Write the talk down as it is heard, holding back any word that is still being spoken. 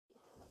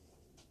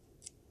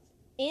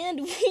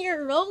And we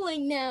are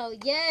rolling now.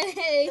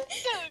 Yay!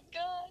 Oh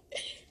God.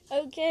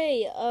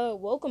 Okay,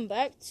 welcome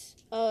back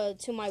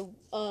to my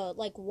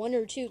like one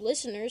or two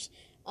listeners.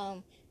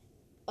 Hi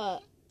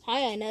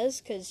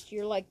Inez, because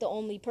you're like the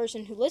only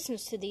person who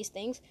listens to these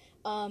things.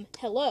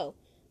 Hello.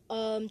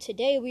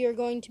 Today we are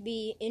going to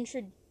be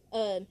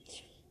I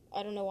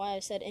don't know why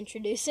I said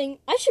introducing.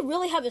 I should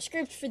really have a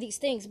script for these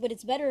things, but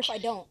it's better if I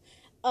don't.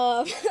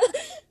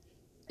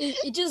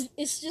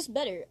 It's just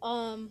better.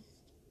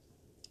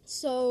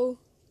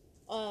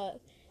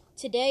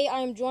 Today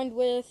I'm joined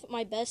with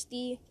my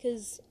bestie,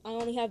 because I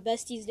only have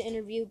besties to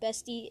interview.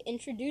 Bestie,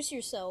 introduce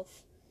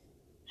yourself.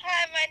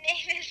 Hi, my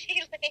name is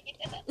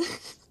Elena.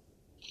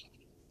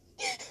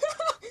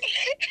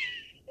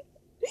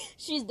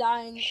 She's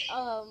dying.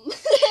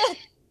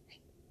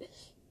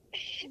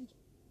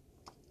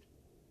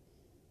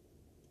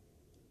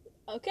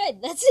 Okay,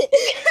 that's it.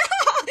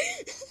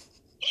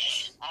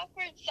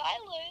 Awkward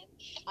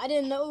silence. I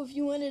didn't know if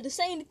you wanted to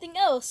say anything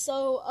else,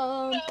 so,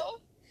 No.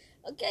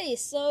 okay,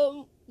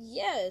 so,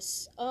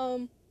 yes,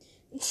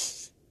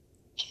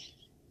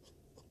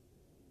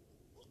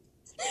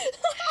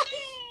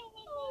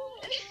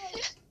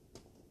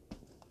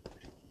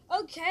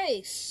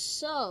 Okay,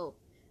 so,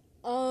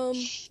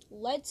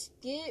 let's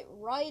get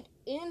right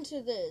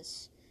into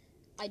this.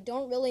 I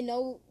don't really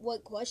know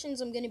what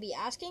questions I'm going to be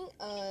asking,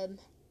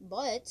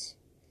 but,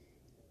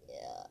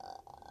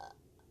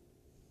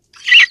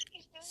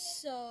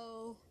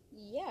 so,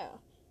 yeah.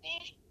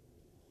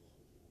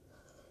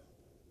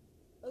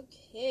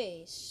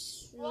 Okay,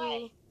 so,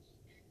 Why?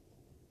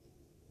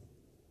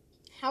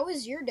 how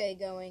is your day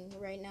going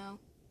right now?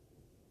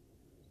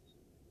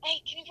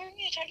 Hey, can you bring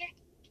me a charger?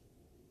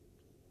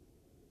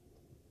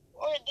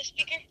 Or the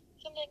speaker?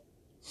 Something.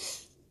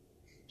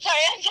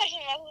 Sorry, I'm talking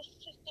to my little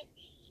sister.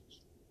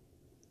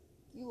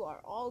 You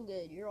are all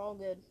good. You're all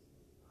good.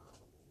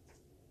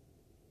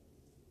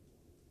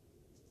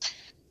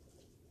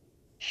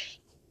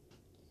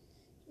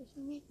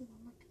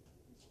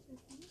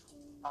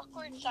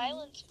 Awkward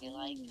silence be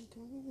like.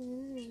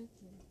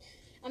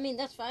 I mean,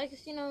 that's fine,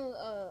 because,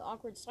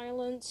 awkward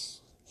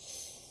silence.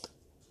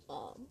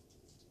 Hey.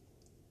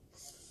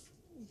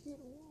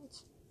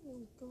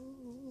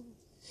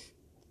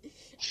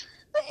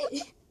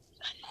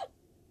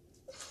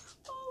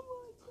 Oh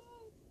my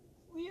God.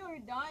 We are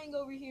dying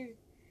over here.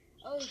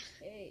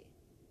 Okay.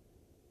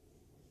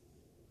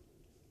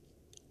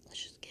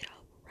 Let's just get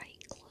up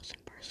right close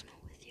and personal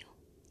with you.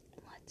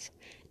 Let's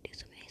do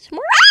some ASMR.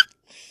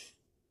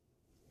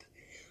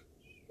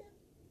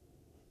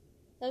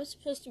 That was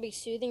supposed to be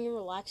soothing and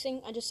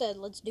relaxing. I just said,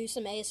 let's do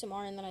some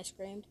ASMR, and then I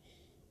screamed.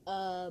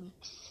 I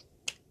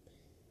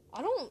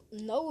don't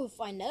know if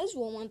Inez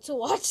will want to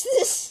watch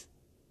this.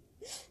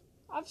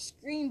 I've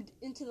screamed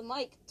into the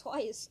mic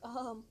twice.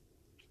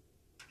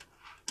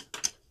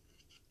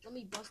 Let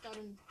me bust out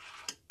and...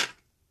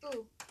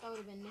 Ooh, that would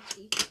have been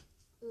nifty.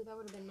 Ooh, that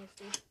would have been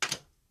nifty.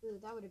 Ooh,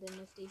 that would have been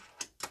nifty.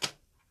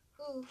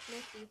 Ooh,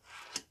 nifty.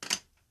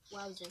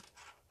 Wowza.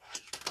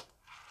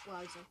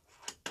 Wowza.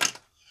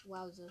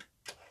 Wowza.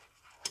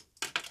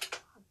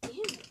 God damn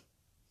it.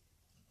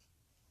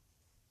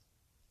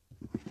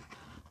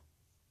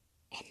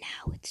 And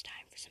now it's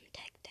time for some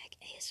Tech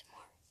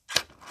ASMR.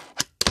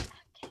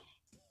 Okay.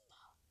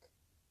 Fuck.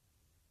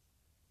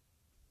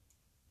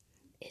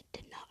 It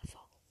did not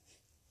fall.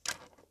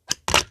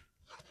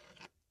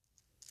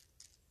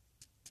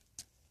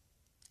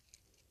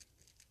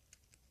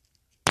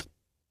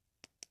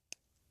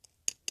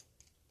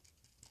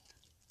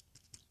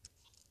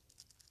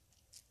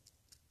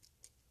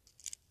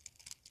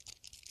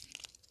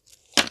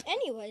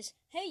 Anyways,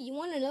 hey, you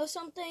want to know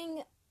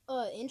something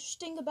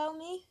interesting about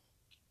me?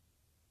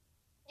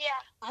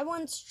 Yeah. I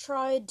once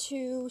tried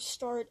to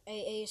start a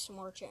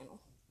ASMR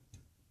channel.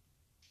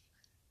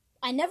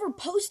 I never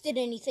posted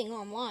anything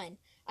online.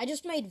 I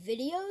just made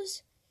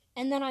videos,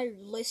 and then I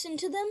listened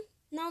to them,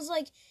 and I was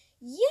like,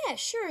 yeah,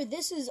 sure,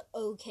 this is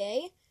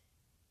okay,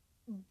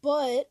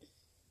 but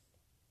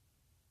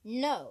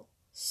no.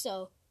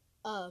 So,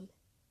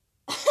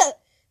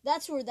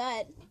 that's where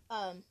that,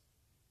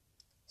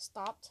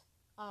 stopped.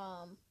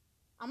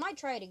 I might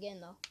try it again,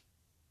 though.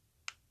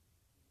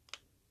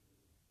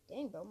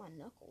 Dang, bro, my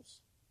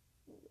knuckles.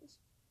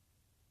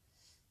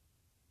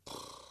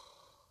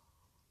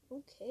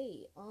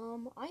 Okay,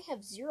 I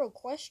have 0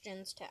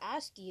 questions to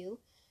ask you.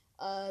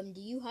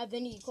 Do you have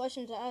any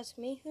questions to ask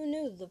me? Who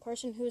knew? The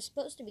person who is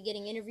supposed to be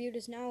getting interviewed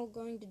is now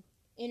going to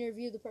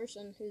interview the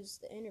person who's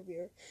the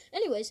interviewer.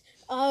 Anyways,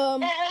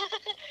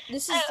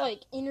 this is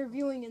like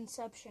interviewing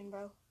Inception,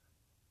 bro.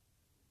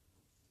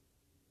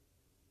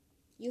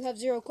 You have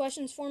 0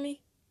 questions for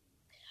me?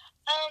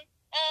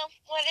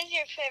 What is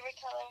your favorite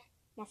color?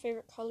 My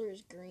favorite color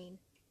is green.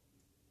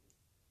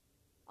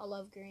 I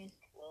love green.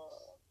 Cool.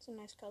 It's a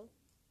nice color.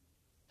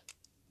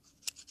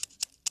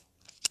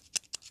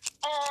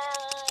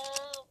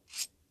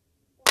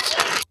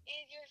 What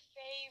is your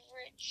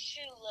favorite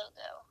shoe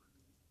logo?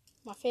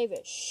 My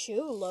favorite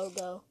shoe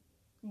logo?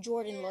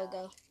 Jordan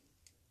logo.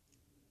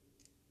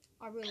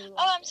 I really like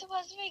Oh, I'm that.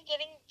 supposed to be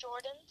getting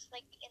Jordans in 2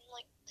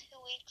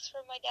 weeks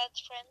from my dad's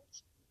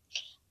friends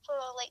for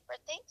a late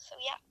birthday. So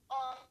yeah.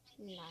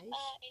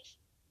 Nice.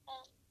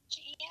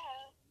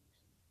 Yeah.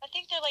 I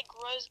think they're like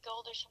rose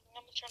gold or something.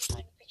 I'm gonna try to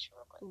find a picture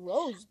real quick.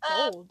 Rose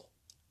gold.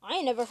 I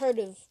ain't never heard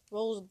of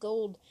rose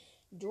gold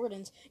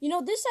Jordans. You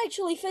know, this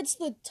actually fits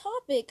the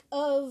topic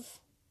of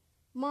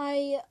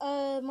my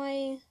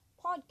my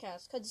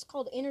podcast because it's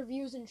called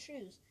Interviews and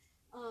Shoes.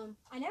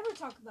 I never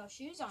talk about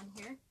shoes on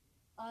here,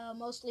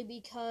 mostly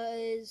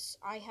because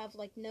I have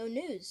like no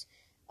news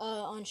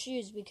on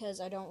shoes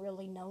because I don't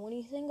really know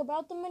anything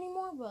about them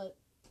anymore. But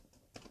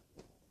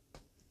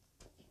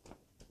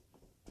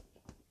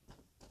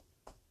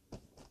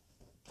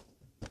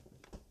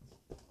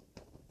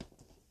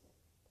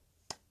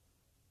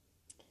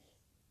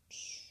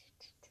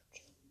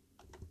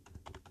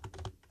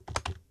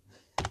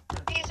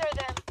These are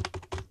them.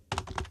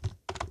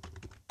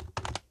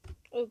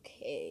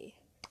 okay.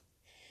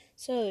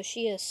 So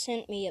she has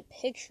sent me a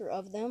picture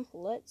of them.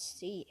 Let's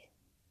see.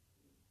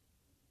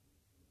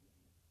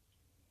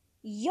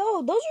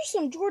 Yo, those are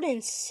some Jordan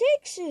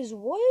 6s.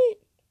 What?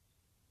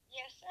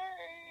 Yes, sir.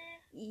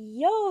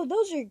 Yo,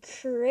 those are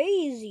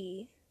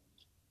crazy.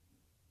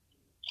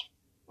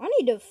 I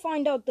need to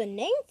find out the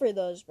name for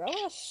those, bro.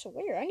 I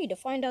swear, I need to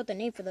find out the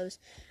name for those.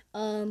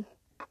 I'm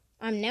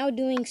now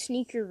doing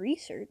sneaker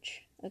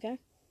research. Okay.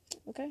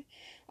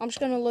 I'm just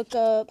gonna look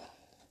up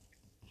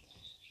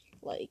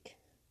like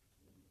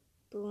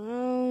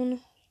brown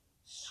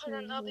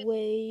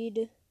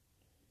suede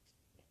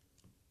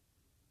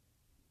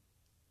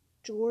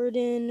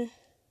Jordan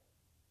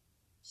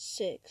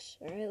 6.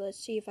 Alright, let's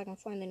see if I can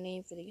find the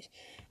name for these.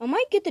 I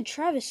might get the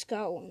Travis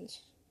Scott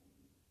ones.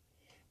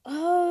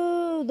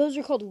 Oh, those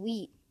are called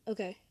Wheat.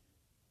 Okay.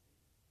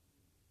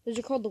 Those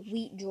are called the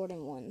Wheat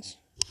Jordan ones.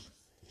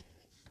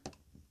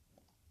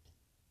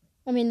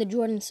 I mean the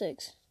Jordan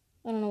 6.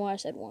 I don't know why I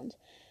said ones.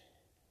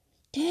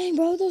 Dang,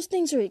 bro, those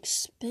things are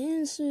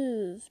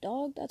expensive,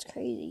 dog. That's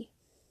crazy.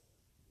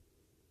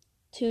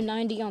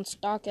 $290 on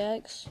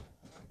StockX.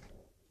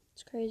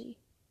 It's crazy.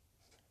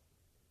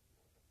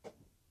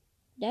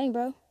 Dang,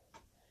 bro.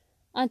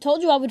 I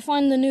told you I would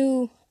find the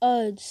new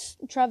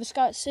Travis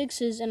Scott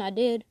 6s, and I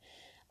did.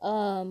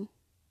 I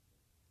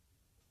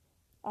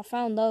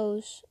found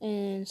those,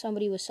 and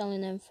somebody was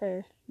selling them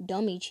for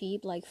dummy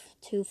cheap, like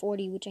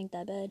 $240, which ain't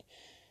that bad.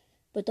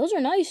 But those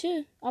are nice,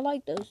 yeah. I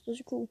like those.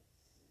 Those are cool.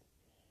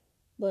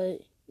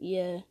 But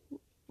yeah,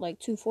 like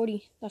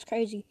 $240. That's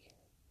crazy.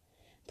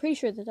 Pretty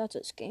sure that that's a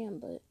scam,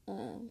 but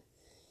I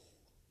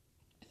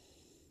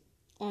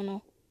don't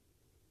know.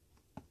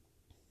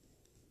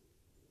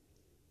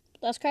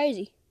 That's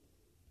crazy.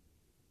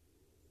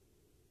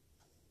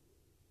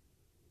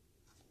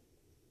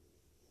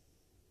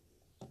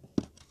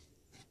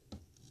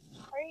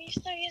 Are you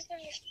still using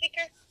the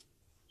speaker?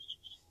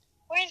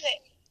 Where is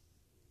it?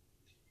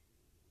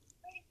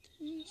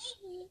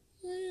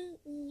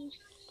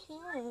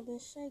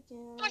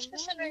 Which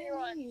percent are you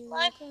on?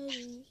 Live?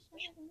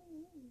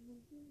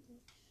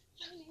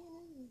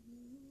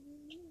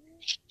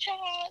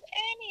 Child,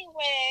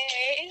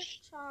 anyways.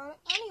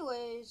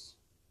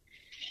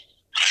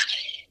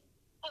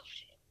 Oh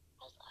shit,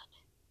 hold on.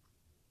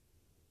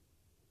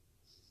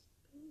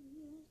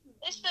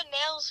 It's the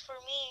nails for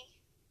me.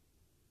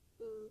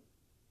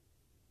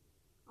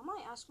 I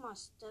might ask my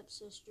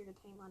stepsister to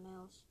paint my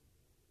nails.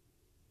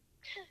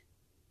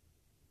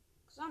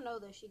 Because I know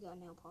that she got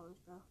nail polish,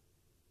 bro.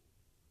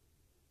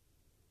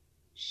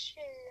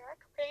 Shit, I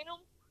could paint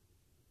them.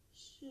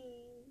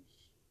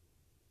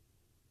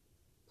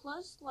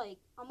 Plus, like,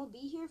 I'm going to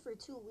be here for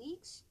 2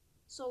 weeks.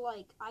 So,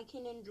 like, I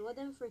can enjoy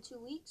them for 2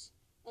 weeks.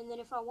 And then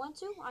if I want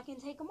to, I can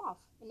take them off.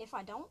 And if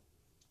I don't,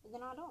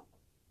 then I don't.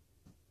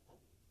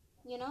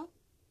 You know?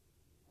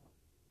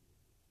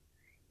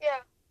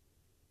 Yeah.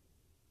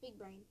 Big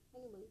brain.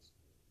 Anyways.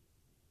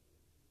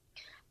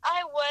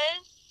 I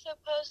was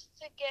supposed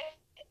to get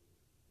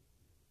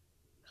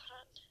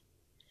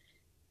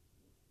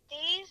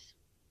these,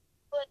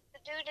 but the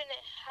dude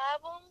didn't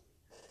have them.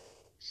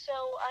 So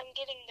I'm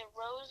getting the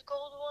rose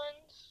gold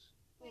ones.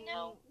 You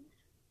know?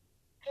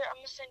 Here, I'm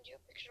gonna send you a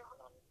picture.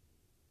 Hold on.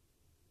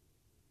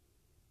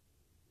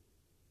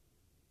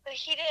 But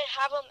he didn't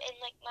have them in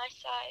like my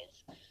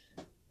size.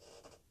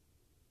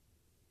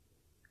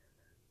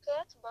 So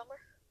that's a bummer.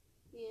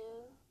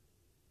 Yeah.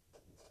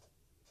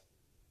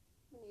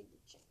 I need to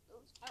check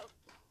those out.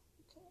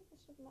 Okay,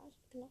 this is nice.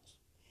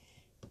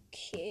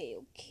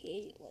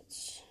 Okay,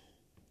 let's...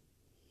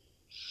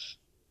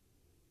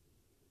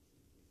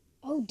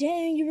 Oh,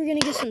 dang, you were gonna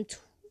get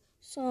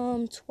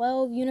some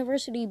 12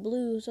 University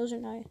Blues. Those are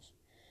nice.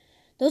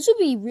 Those would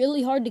be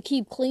really hard to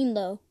keep clean,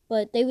 though.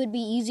 But they would be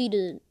easy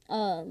to,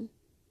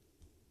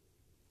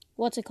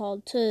 what's it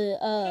called? He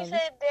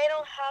said they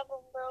don't have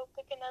them, bro.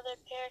 Pick another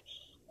pair.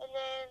 And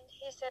then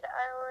he said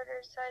I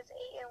ordered size 8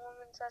 in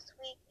women's last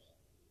week.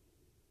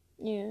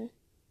 Yeah.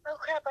 Oh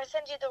crap, I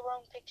sent you the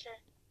wrong picture.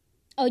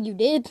 Oh, you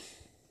did?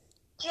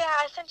 Yeah,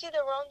 I sent you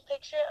the wrong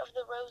picture of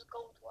the rose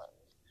gold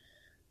ones.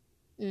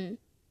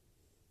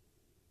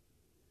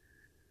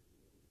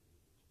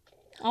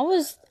 I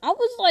was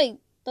like,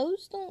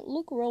 those don't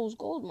look rose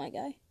gold, my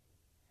guy.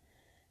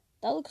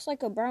 That looks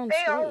like a brown They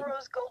suede. are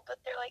rose gold, but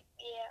they're like,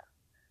 yeah.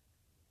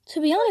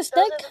 To be honest,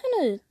 that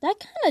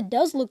kind of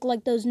does look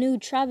like those new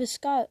Travis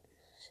Scott.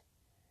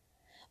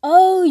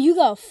 Oh, you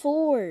got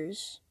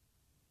 4s.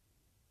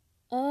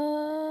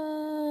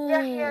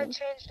 Yeah, he had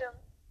changed them.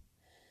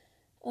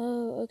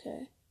 Oh,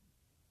 okay.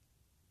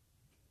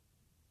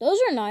 Those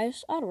are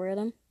nice. I'd wear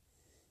them.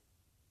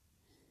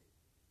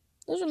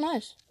 Those are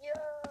nice. Yeah.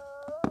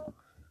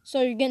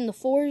 So you're getting the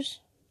 4s?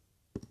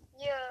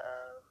 Yeah.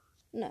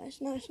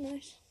 Nice. I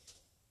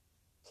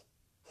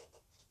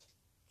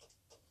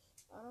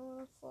don't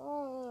wanna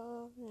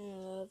fall in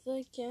love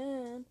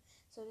again.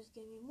 So just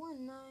give me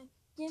one night.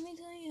 Give me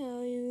tell you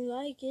how you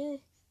like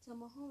it. Tell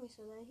my homie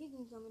so that he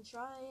can come and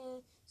try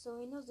it. So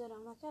he knows that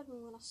I'm not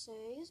capping when I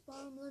say it's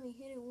bomb. Let me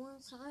hit it one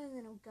time,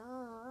 then I'm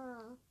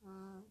gone.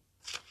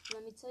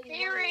 Let me tell you.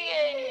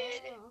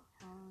 Period.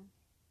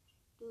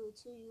 Do it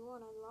to you all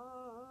night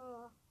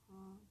long.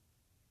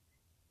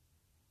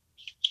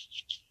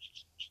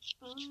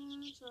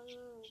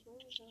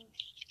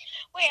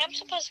 Wait, I'm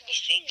supposed to be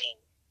singing.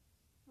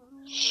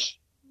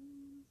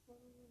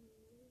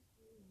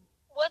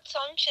 What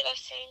song should I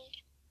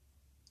sing?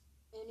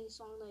 Any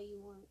song that you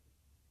want.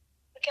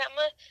 Okay, I'm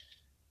gonna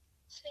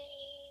sing.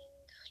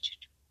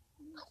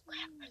 Oh,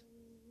 crap.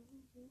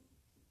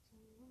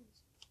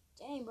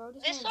 Dang, bro.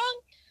 This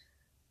song?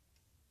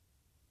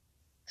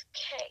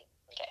 Okay.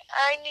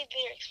 I need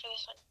lyrics for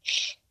this one.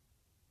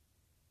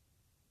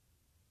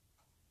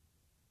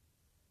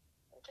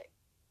 Okay.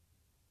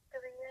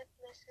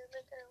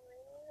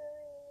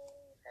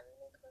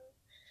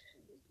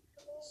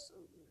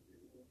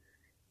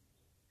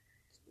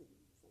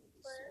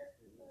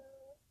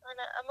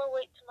 I'm gonna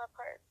wait till my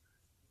part.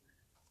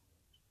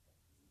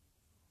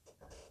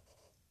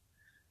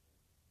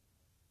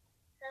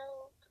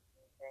 Help,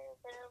 I'm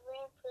gonna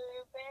wait for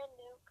a brand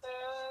new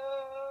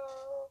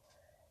girl.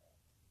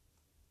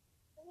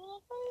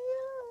 For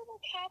you, the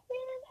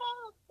captain and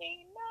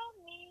healthy, not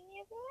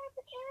me, if you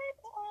ever came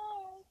to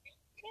us.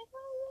 Cause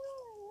I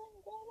will,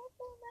 and get up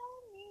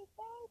around me,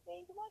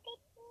 baby, do I get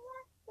to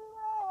last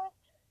forever?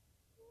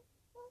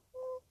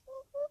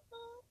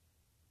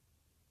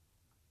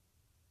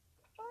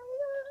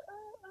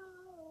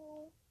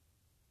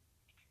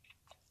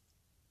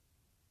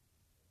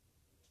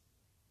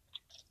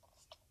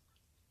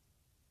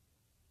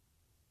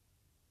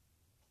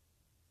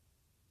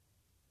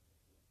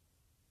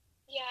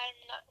 Yeah, I'm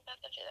not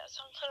gonna do that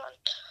song. Hold on.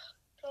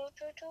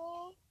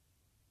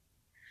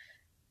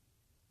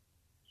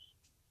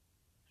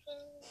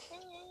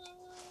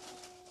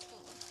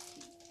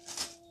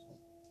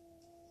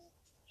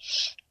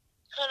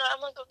 Hold on, I'm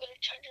gonna go get a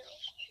charger.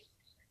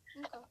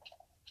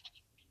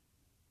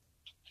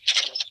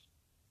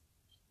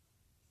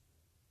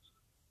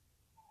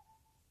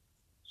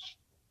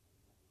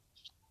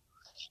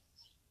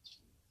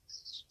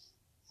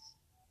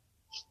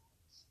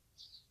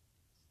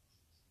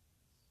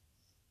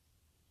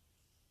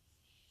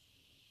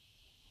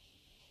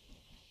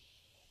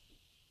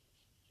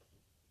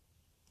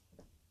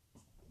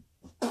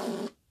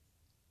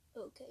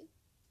 Okay.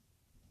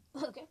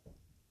 Okay.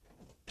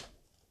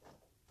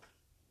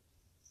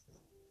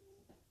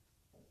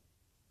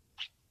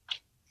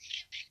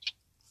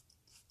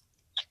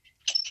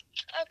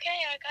 Okay,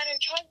 I got a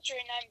charger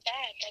and I'm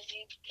back, as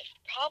you can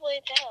probably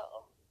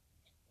tell.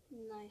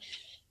 Nice.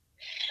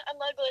 I'm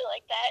ugly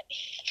like that.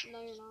 No,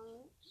 you're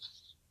not.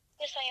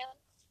 Yes, I am.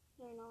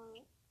 No, you're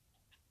not.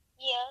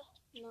 Yeah.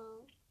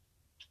 No.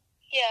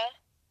 Yeah.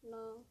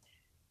 No.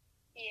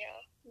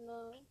 Yeah.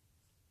 No.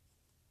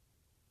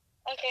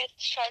 Okay, it's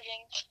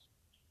charging.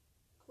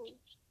 Cool.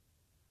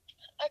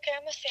 Okay,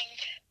 I'm gonna sing.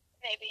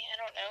 Maybe. I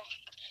don't know.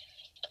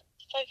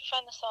 If I can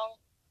find the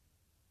song.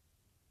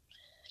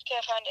 Okay,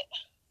 I found it.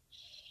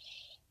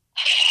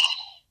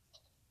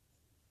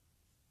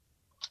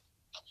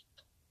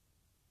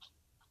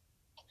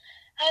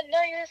 I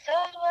know you're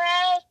somewhere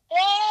out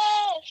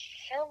there,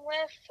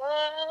 somewhere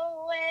far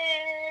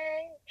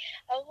away.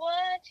 I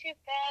want you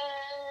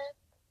back.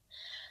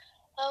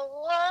 I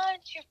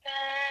want you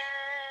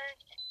back.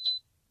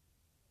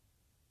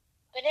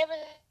 But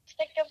everything's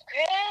think I'm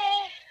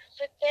crazy,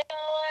 but they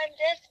don't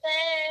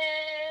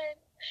understand.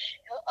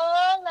 You're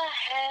all I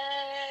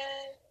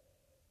have.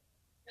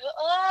 You're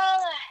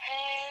all I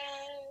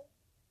have.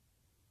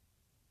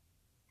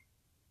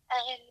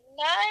 And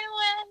night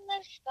when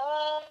the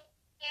stars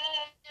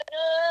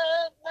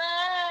of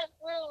my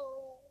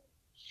room,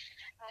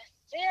 I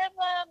sit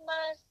by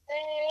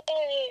myself,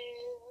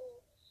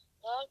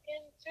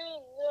 talking to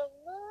the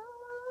moon,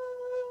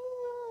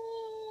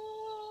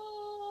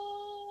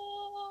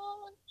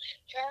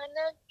 trying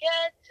to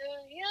get to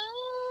you.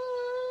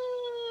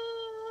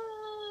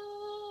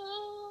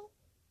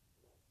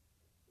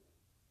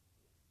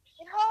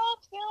 And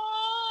hope you're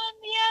on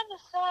the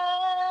other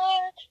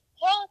side,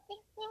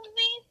 talking to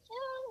me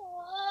too.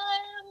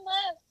 I'm a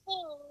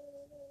fool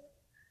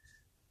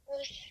who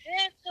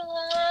sits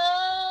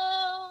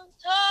alone,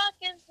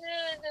 talking to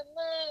the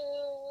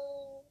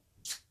moon.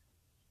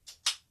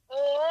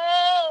 Oh,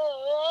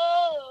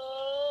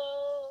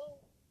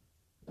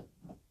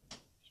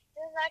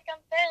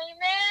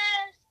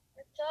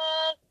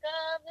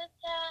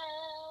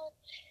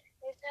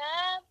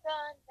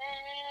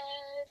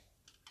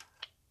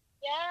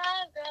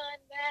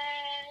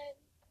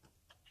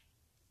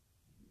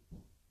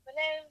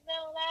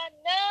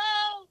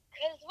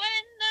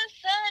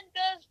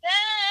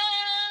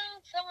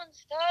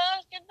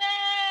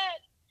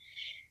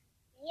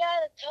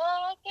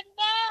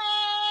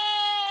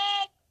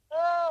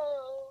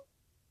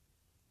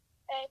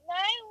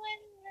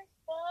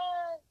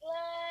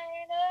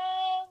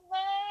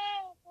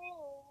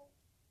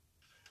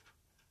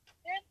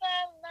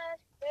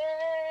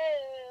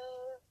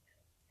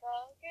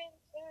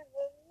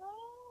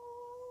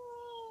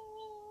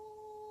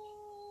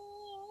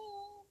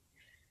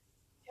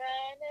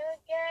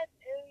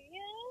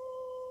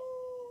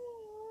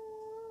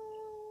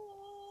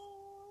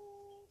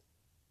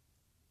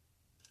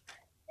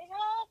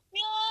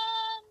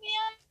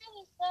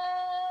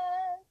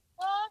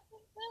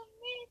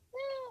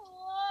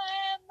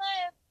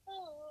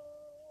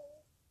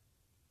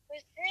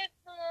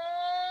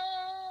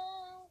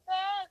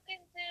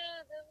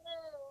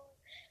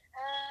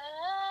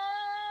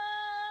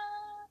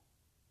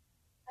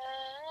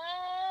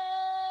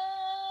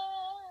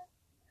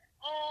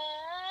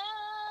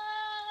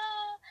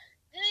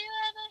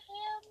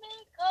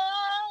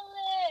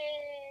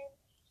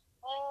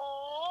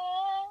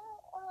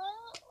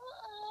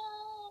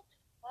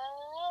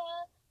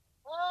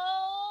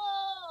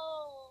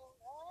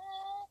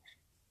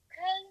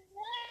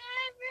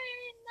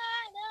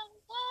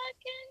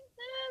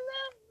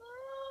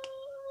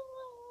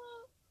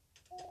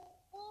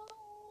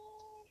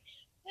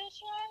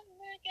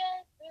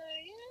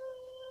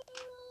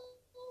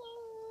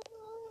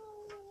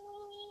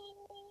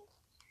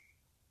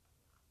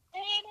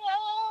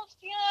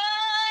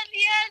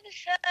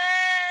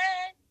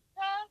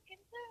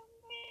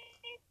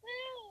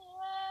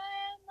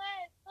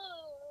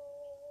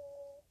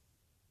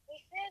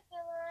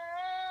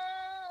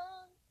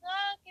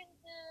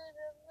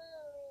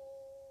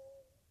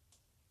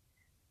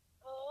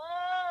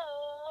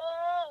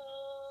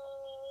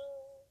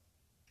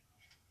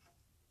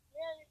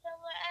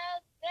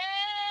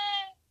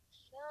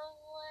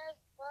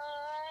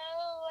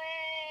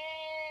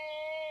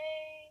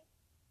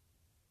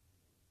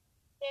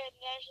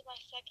 apologize for my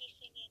sucky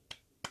singing.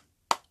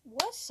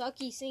 What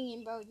sucky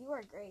singing, bro? You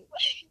are great.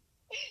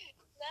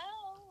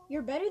 No.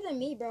 You're better than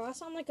me, bro. I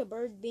sound like a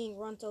bird being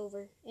run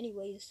over.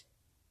 Anyways.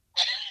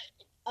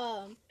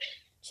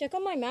 Check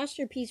out my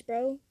masterpiece,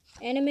 bro.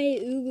 Anime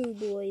Uwu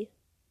Boy.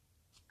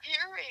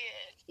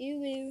 Period.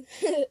 Uwu.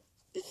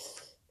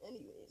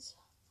 Anyways.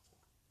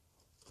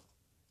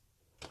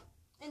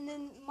 And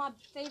then my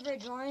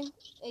favorite drawing,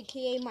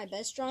 aka my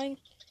best drawing,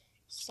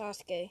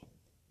 Sasuke.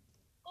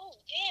 Oh,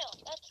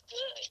 damn, that's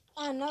good.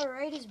 I know,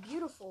 right? It's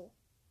beautiful.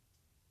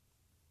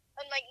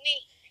 Unlike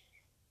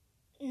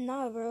me.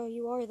 Nah, bro,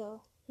 you are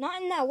though. Not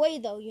in that way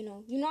though,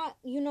 not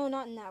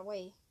in that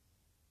way.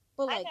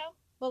 But I know.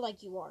 But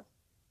like you are.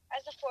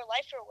 As a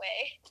for-lifer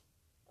way.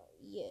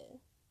 Yeah.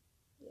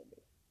 Yeah,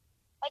 bro.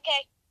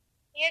 Okay,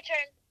 your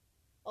turn.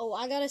 Oh,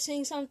 I gotta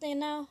sing something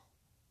now?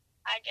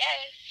 I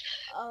guess.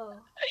 Oh.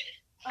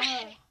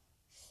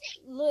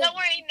 Look. Don't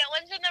worry, no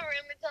one's in the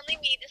room. It's only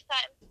me this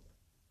time.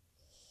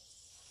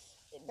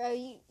 Bro,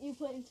 you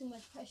putting too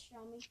much pressure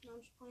on me. No,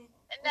 I'm just playing.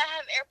 And I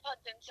have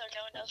AirPods in, so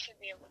no one else should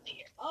be able to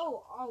hear.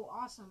 Oh,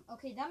 awesome.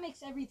 Okay, that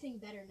makes everything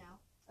better now.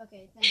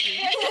 Okay, thank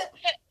you.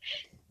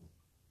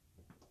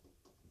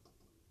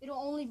 It'll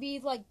only be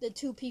like the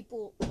 2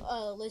 people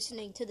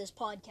listening to this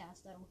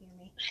podcast that'll hear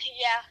me.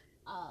 Yeah.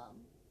 Hold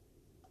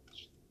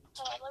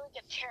on, let me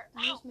get here.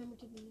 Just remember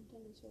to be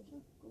Nintendo Switch.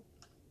 Oh, cool.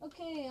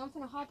 Okay, I'm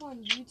gonna hop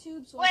on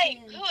YouTube so Wait,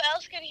 who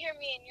else could hear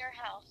me in your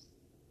house?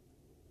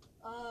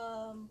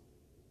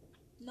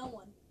 No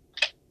one.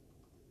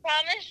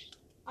 Promise?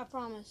 I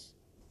promise.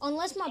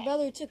 Unless my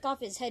brother took off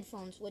his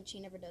headphones, which he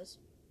never does.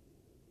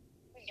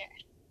 Okay.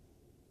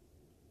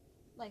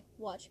 Like,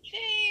 watch.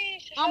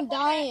 Jeez, I'm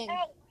dying.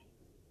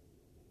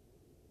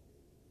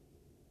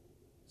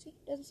 See,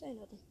 doesn't say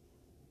nothing.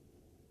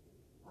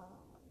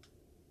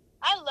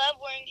 I love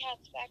wearing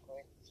hats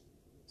backwards.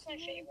 It's my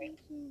favorite.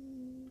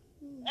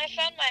 I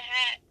found my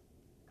hat.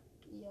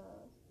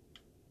 Yeah.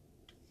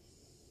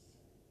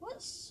 What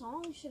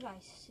song should I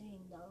sing,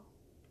 though?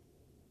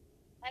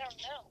 I don't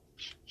know.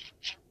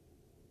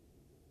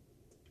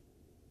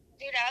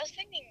 Dude, I was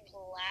singing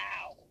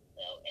loud,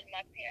 though, and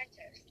my parents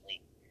are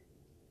asleep.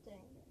 Dang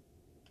it.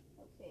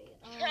 Okay,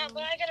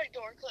 but I got a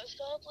door closed,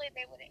 so hopefully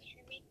they wouldn't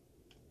hear me.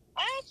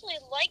 I actually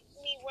like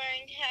me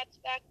wearing hats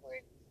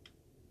backwards.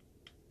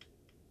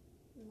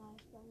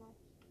 Nice, very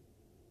nice.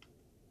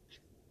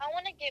 I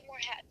want to get more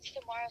hats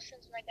tomorrow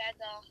since my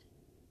dad's off.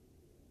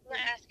 I'm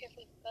going to ask if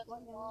we can go to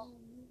the mall.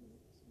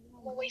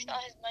 I'm going to waste all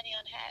his money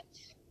on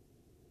hats.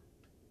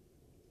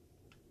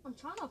 I'm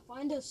trying to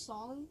find a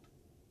song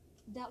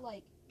that,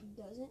 like,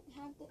 doesn't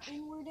have the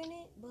N-word in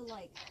it, but,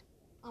 like,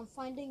 I'm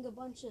finding a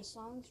bunch of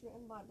songs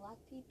written by black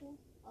people.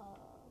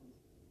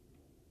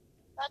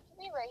 Not to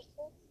be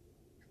racist.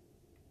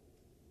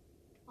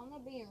 I'm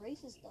not being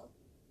racist, though.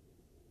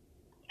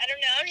 I don't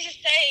know, I'm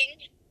just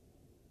saying.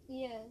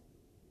 Yeah.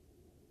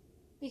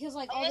 Because,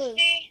 like,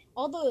 Honestly,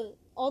 all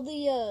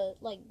the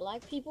like,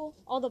 black people,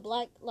 all the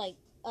black, like,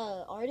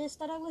 artists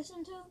that I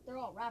listen to, they're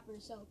all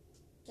rappers, so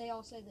they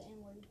all say the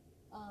N-word.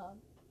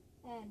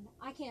 And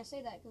I can't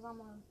say that because I'm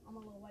a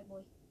little white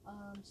boy.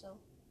 So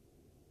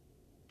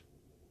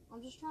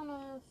I'm just trying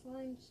to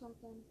find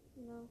something,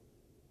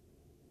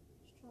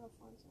 Just trying to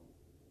find something.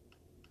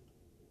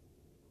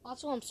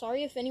 Also, I'm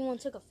sorry if anyone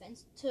took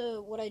offense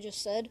to what I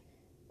just said.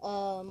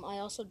 I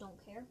also don't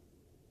care.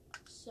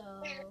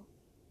 So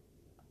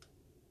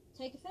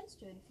take offense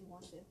to it if you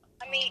want to.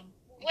 I mean,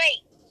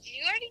 wait, did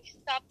you already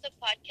stop the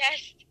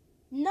podcast?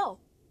 No.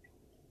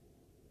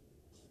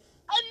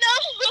 Oh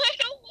no, I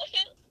don't want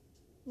to.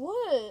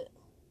 What?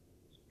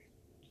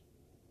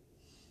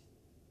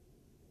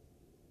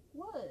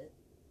 What?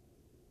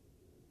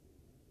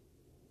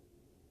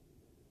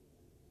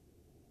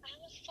 I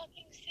was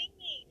fucking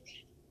singing.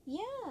 Yeah.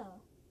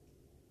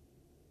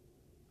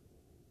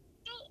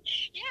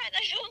 Yeah, and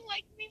I don't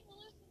like people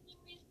listening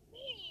to me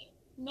sing.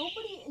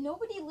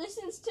 Nobody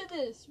listens to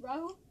this,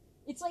 bro.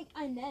 It's like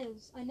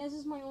Inez. Inez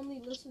is my only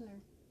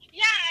listener.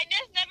 Yeah,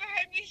 Inez never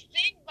heard me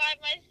sing by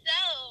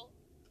myself.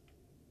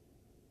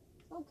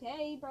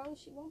 Okay, bro.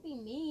 She won't be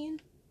mean.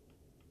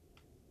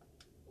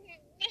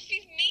 No,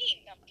 she's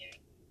mean. I'm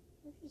kidding.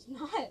 No, she's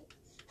not.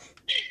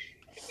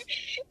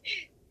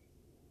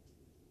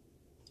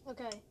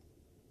 Okay.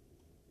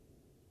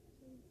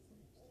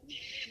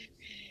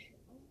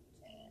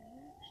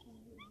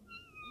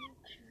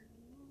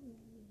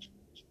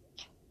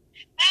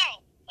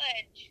 Ow,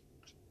 fudge.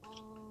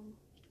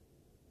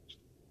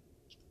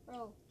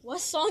 Bro, what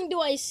song do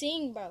I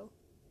sing, bro?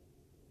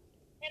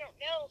 I don't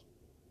know.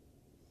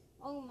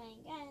 Oh my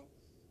god.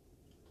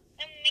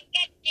 Oh my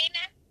god,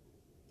 Gina.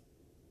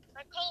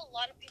 I call a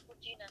lot of people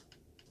Gina.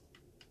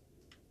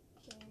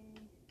 Okay.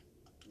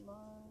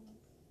 Love.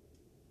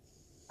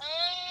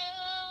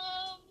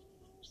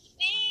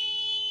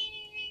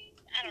 Sing.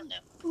 I don't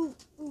know.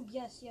 Ooh,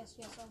 yes. I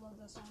love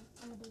that song.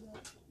 I'm gonna do that.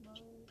 Love.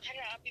 I don't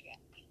know, I'll be back.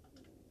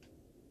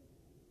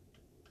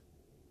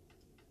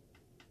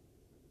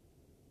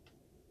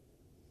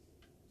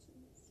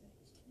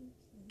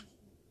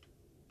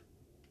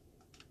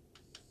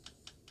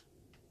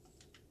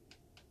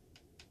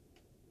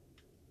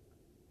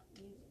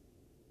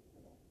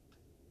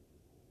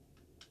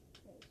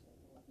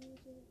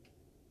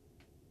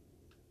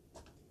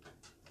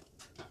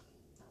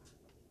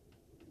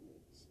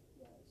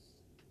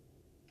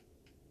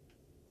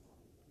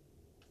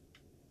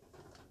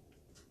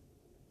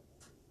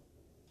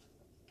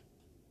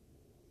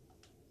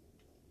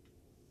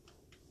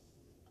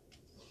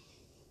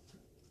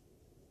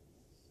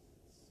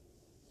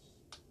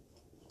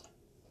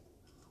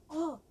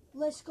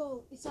 let's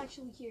go. It's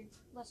actually here.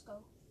 Let's go.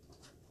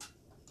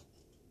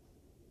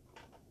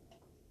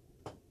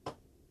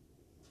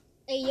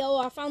 Hey yo,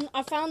 I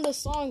found the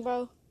song,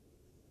 bro.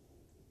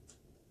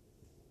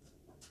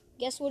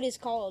 Guess what it's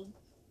called?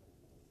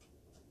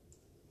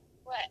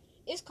 What?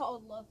 It's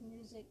called Love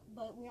Music,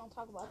 but we don't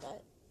talk about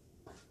that.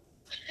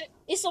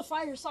 It's a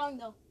fire song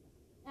though,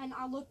 and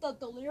I looked up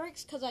the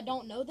lyrics because I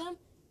don't know them.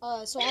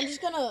 So I'm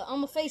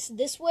gonna face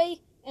this way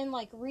and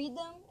like read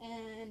them,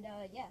 and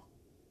yeah.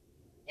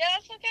 Yeah,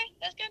 that's okay.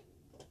 That's good.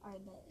 All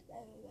right, bet.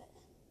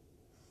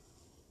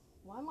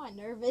 Why am I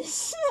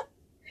nervous?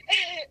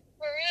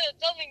 For real,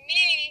 it's only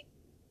me.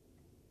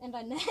 And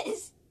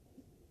Inez.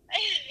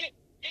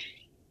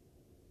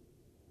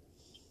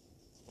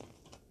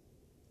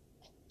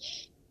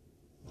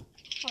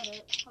 Hold up.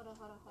 I'm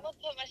gonna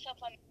put myself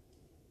on.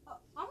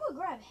 I'm gonna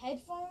grab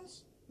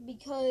headphones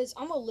because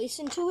I'm gonna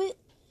listen to it.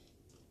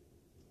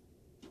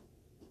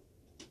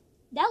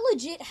 That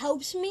legit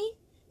helps me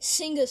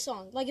sing a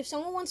song. Like, if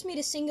someone wants me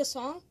to sing a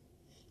song,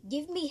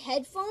 give me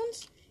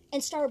headphones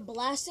and start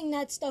blasting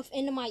that stuff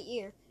into my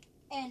ear,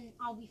 and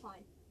I'll be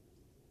fine.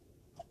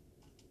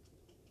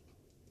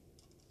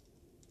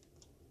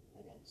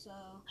 Okay, so...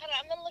 Hold on,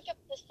 I'm gonna look up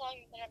the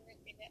song that I'm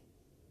repeating.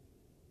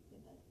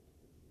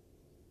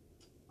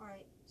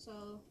 Alright,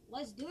 so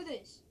let's do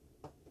this.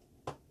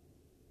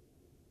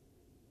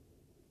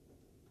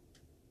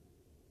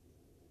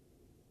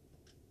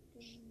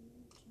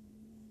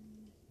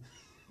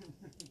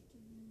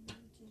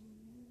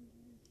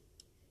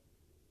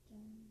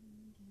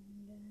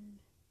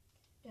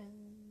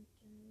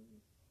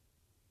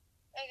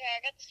 Okay, I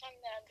got the song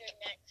that I'm doing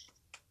next.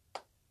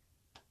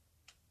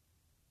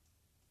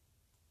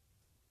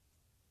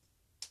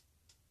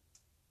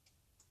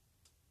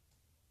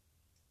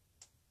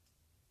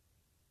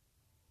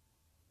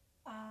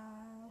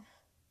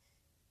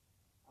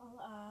 All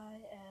I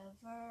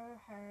ever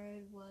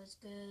heard was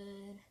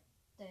good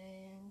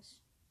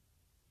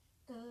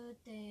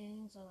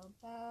things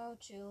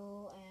about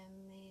you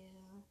and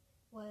me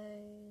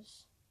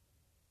ways.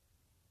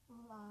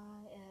 All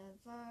I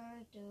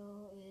ever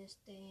do is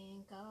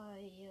think of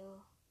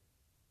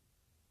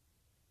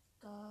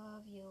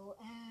you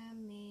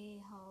and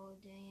me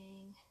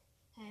holding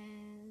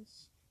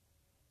hands.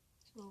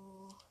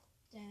 School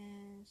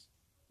dance,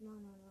 no,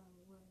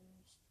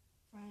 worst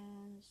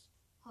friends.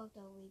 Hope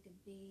that we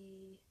could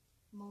be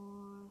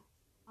more.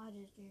 I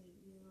just dreamed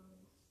of you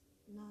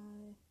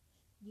night.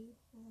 You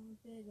had a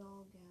big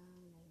old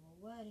gown and a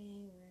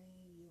wedding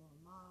ring. You were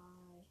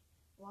my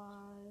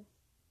wife,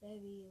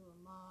 baby. You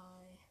were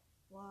my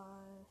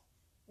wife,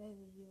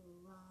 baby. You will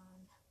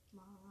run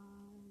my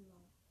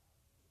life.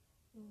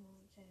 You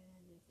won't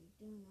change if we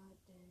do not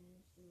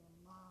dance. You are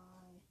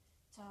my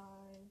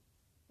type,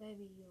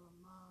 baby. You are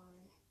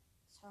my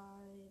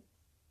type.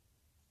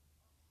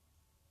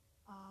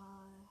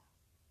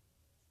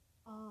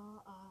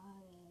 All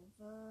I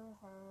ever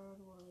heard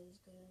was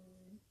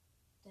good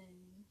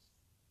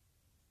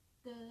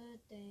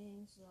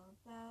things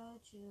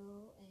about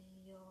you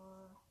and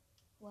your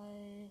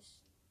ways.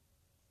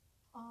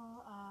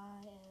 All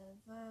I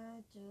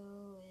ever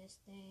do is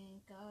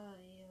think of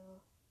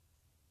you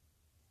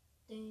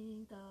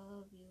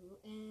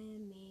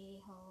and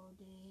me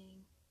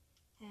holding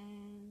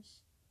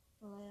hands.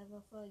 Will I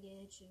ever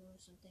forget you?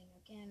 Something I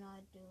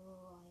cannot do.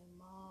 I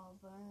am all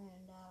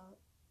burned out.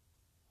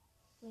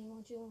 Please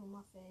want you in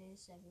my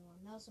face,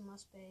 everyone else in my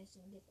space,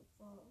 and get the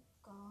fuck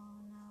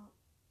on out.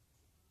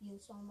 You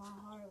stole my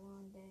heart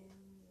one day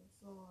on the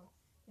floor.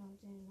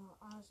 Don't think no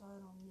eyes, I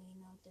don't need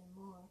nothing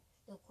more.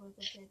 The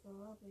quicker pick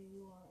her up, or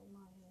you aren't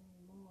mine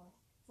anymore,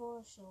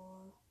 for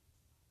sure.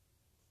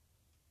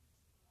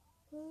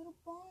 Put a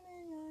bone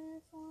in your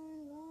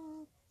foreign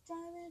love.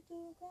 Driving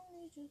through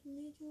college, just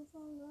meet you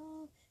for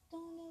love.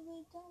 Don't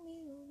ever tell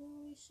me you're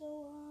going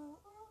so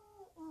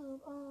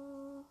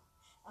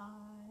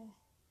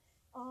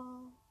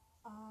all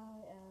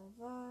I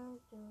ever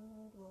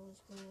did was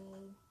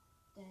good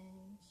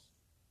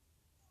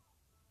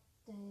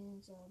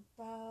things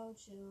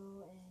about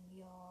you and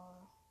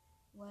your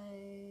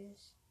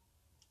ways.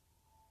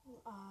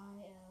 All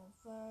I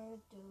ever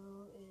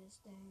do is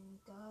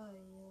think of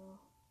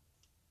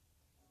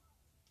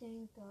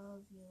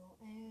you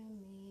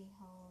and me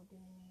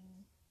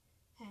holding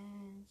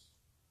hands.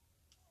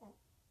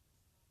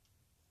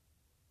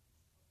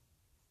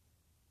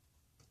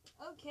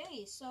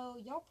 Okay, so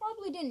y'all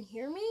probably didn't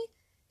hear me,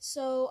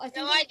 so I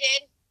think... No, I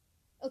did.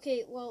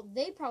 Okay, well,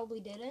 they probably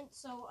didn't,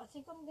 so I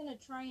think I'm gonna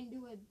try and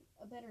do a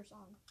better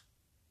song.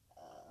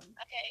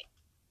 Okay.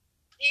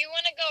 Do you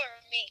want to go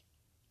or me?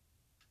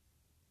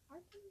 I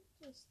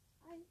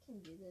can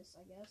do this,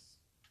 I guess.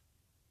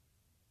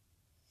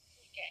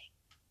 Okay.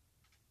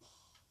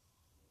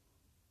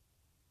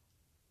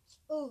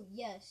 Oh,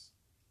 yes.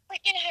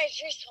 Freaking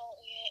Jesus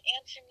told you to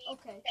answer me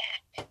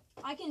back.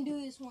 I can do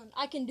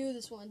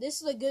this one.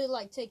 This is a good,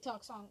 like,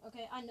 TikTok song.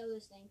 Okay, I know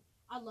this thing.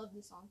 I love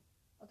this song.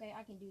 Okay,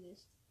 I can do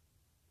this.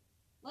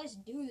 Let's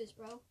do this,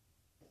 bro.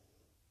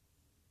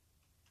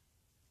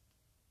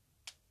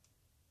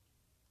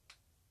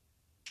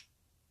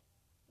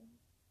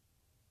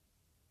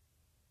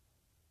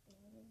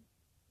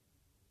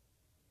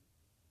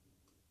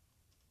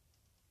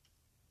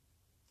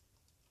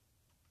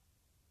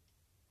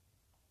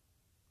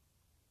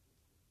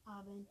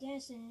 I've been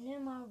dancing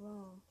in my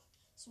room,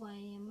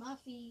 swaying my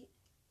feet,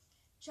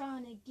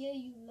 trying to give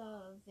you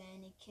love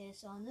and a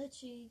kiss on the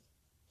cheek.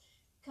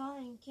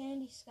 Cotton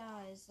candy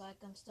skies like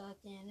I'm stuck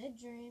in a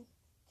dream.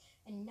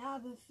 And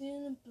I've been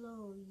feeling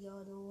blue,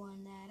 you're the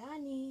one that I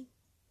need.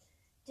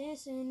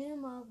 Dancing in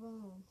my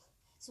room,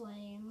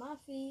 swaying my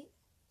feet,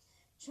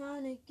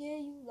 trying to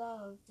give you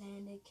love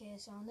and a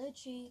kiss on the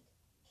cheek.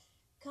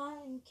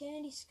 Cotton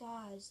candy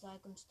skies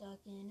like I'm stuck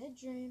in a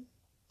dream.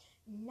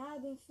 And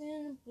I've been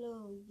feeling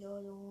blue,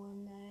 you're the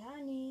one that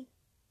I need.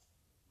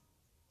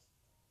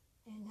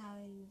 And how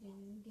you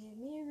can give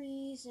me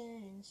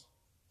reasons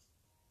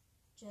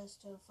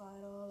just to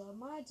fight all of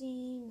my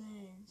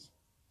demons.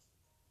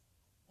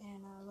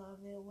 And I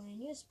love it when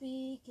you're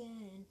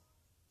speaking,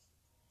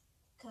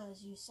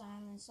 'cause you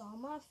silence all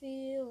my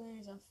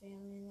feelings. I'm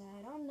feeling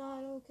that I'm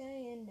not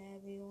okay, and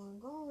everyone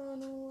gon'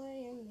 run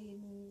away and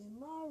leave me in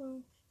my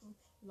room.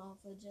 Long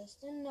for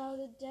just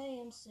another day.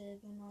 I'm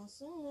sipping on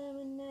some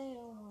lemonade.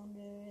 I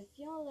wonder if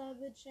you'll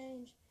ever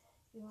change.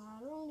 You, I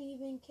don't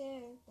even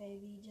care,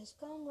 baby, just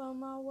come run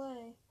my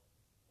way.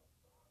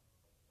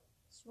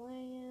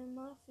 Swaying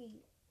my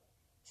feet,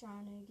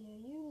 trying to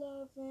give you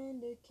love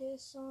and a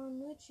kiss on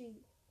the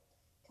cheek.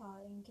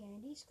 Cotton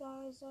candy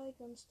skies like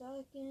I'm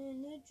stuck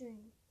in a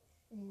dream.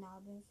 And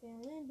I've been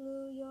feeling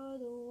blue, you're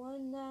the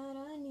one that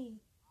I need.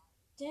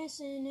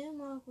 Dancing in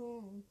my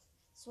room,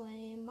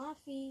 swaying my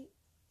feet,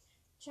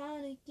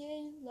 trying to give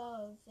you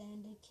love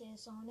and a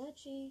kiss on the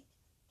cheek.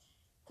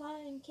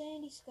 Cotton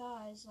candy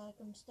skies like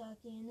I'm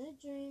stuck in a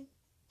dream.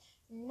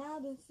 And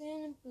I've been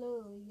feeling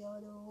blue, you're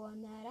the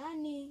one that I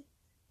need.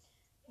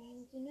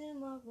 Dancing in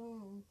my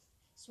room,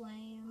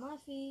 swaying my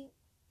feet,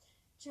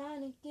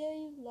 trying to give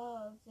you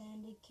love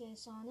and a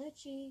kiss on the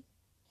cheek.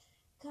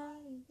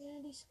 Cotton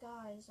candy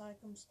skies like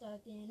I'm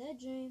stuck in a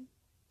dream.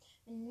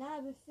 And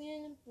I've been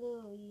feeling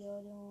blue,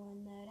 you're the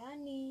one that I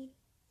need.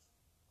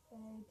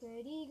 Very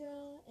pretty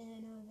girl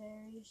in a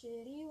very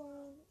shitty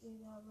world. We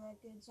got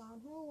records on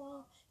her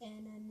wall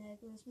and a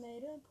necklace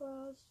made of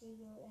pearls. She's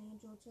your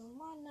angel to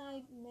my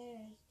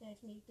nightmares.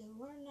 Text me through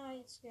her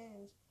night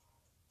scares.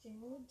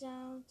 Jingle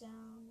down,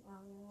 down,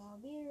 I'll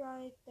be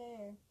right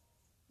there.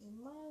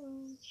 In my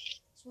room,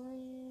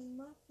 swaying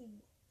my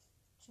feet,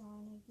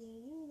 trying to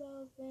give you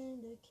love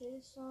and a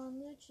kiss on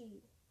the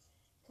cheek.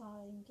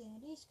 Cotton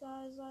candy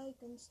skies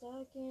like I'm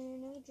stuck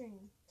in a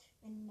dream.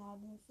 And I've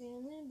been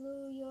feeling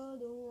blue, you're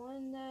the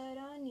one that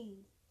I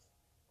need.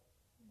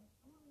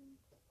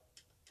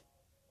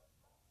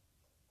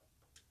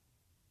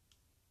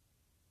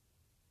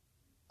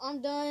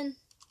 I'm done.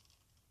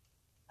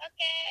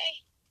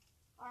 Okay.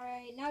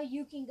 Alright, now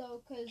you can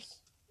go,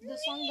 because the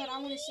song that I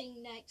want to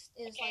sing next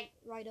is like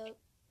right up.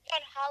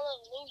 On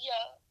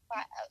Hallelujah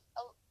by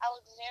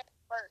Alexander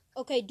Burke.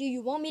 Okay, do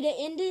you want me to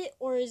end it,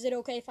 or is it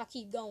okay if I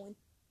keep going?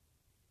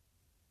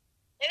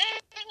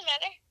 It doesn't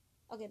matter.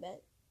 Okay,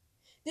 bet.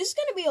 This is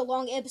gonna be a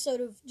long episode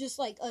of just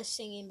like us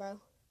singing,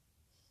 bro.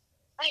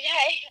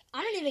 Okay.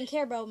 I don't even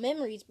care, bro.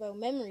 Memories, bro.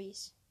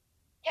 Memories.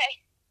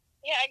 Okay.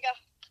 Yeah, I go.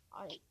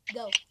 Alright,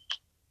 go.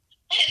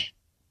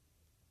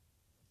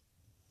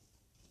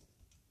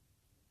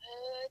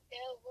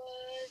 There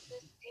was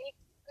a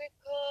secret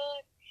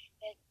chord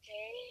that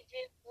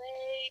David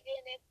played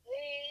and it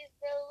pleased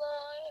the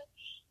Lord.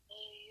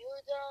 You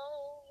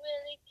don't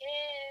really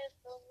care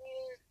for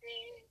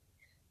music,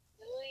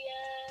 do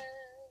ya?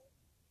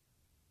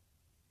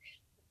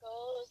 It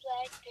goes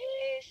like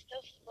this: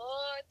 the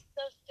fourth,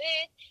 the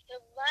fifth,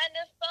 the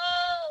minor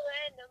fall,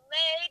 and the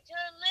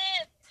major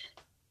lift.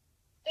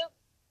 The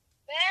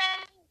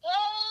band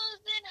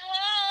goes in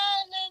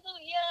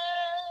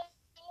hallelujah.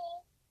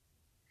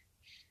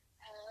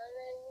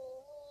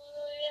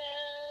 Hallelujah,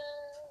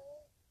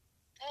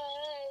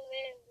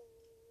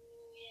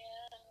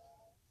 hallelujah,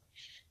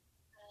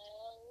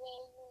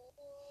 hallelujah,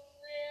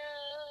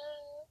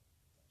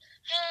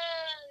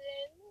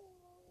 hallelujah.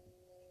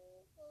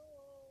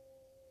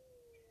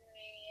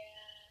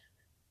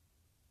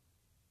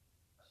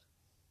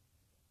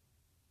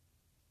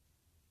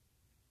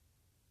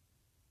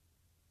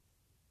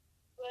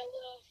 Well,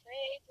 your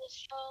faith was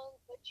strong,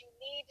 but you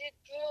needed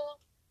proof.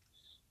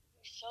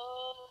 You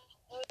saw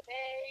her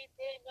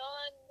bathing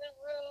on the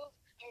roof,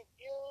 her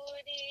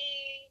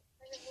beauty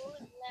in the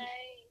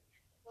moonlight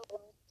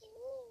flowed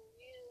through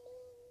you.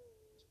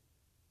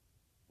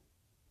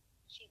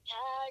 She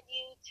tied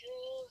you to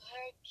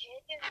her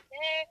kitchen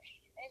chair,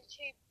 and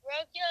she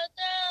broke your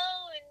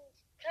dough and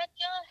cut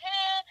your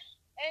hair,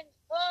 and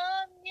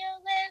from your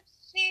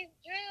lips she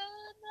drew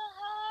the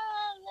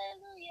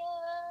hallelujah.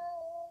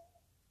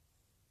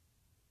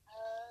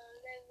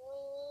 Hallelujah.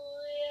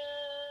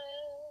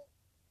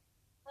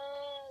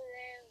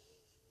 Hallelujah,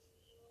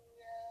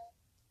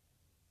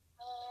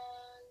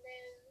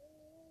 hallelujah,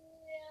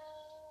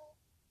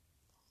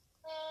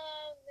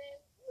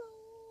 hallelujah.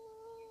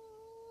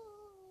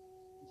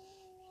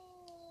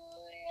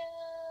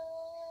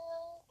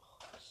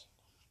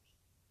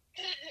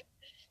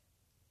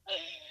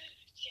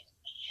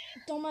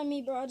 Don't mind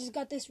me, bro. I just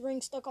got this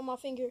ring stuck on my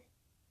finger.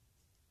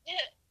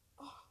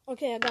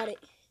 Okay, I got it.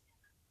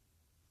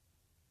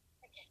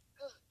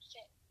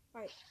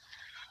 Alright.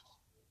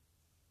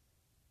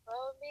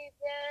 Only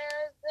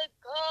there's a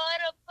God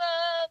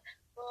above,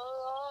 for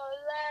all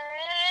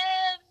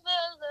I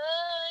ever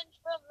learned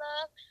from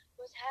love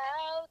was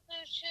how to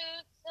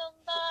shoot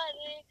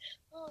somebody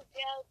who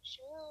got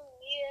you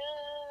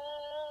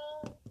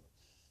near.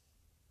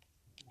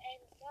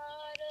 And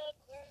God of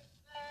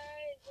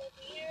Christ was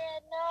here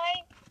at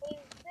night,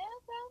 is there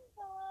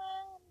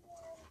someone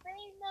and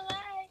bring the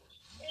light?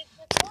 It's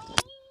a cold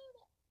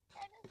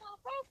and it's all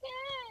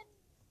broken.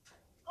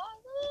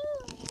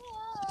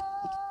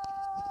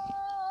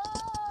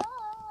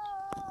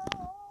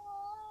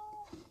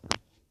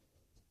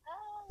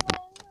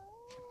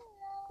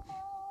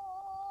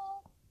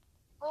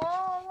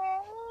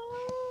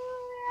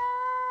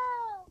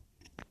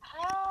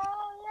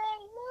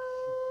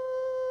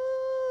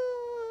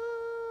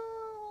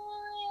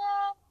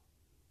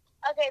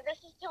 Okay, this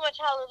is too much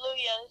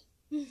hallelujahs.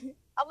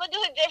 I'm gonna do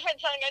a different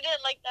song. I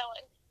didn't like that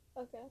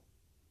one. Okay.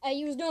 Hey,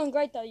 you was doing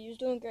great though. You was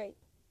doing great.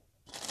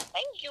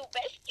 Thank you,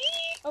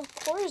 bestie. Of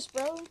course,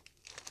 bro.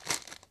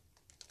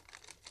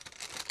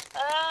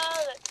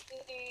 Let's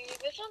see.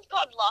 This one's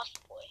called Lost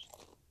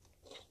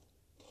Boy.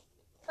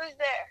 Who's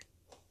there?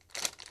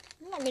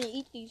 I'm not gonna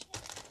eat these.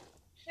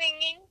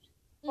 Singing?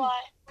 Mm.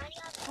 Why?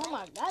 Oh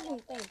my god, them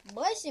things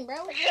busting,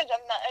 bro. Because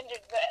I'm not under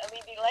the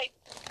LED light.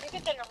 You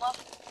can turn them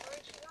off.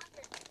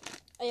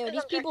 Hey, yo,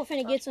 these people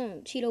finna get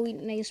some Cheeto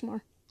eating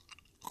ASMR.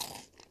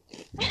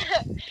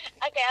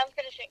 Okay, I'm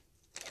finishing.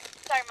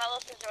 Sorry, my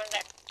little sister was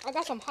there. I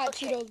got some hot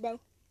Cheetos, bro.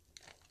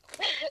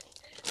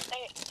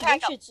 Okay, Them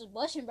shit's just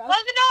busting, bro.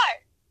 close the door!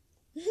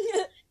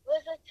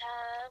 Was a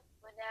time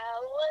when I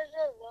was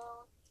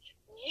alone.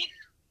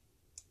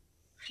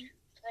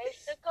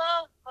 Place to go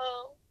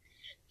home.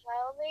 My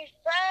only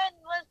friend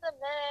was the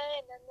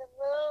man and the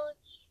moon.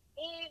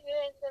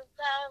 Even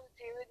sometimes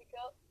he would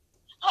go.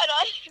 Hold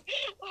on.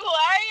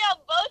 Why are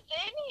y'all both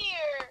in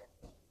here?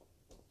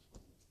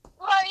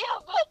 Why are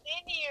y'all both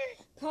in here?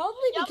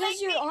 Probably Y'all because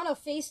make you're me- on a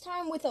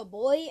FaceTime with a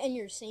boy and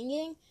you're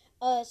singing.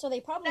 So they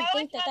probably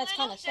think that that's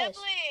kind of sus.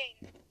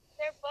 sibling.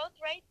 They're both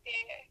right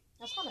there.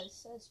 That's kind of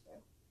sus, bro.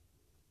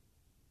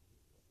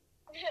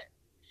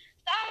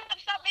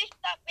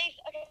 Stop base.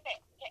 Okay,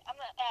 I'm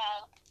gonna,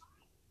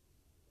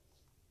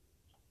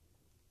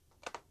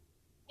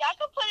 y'all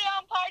can put it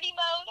on party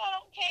mode, I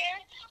don't care.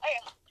 Okay,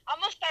 I'm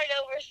gonna start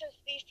over since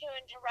these two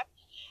interrupt.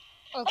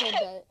 Okay,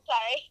 bet.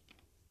 Sorry.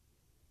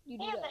 You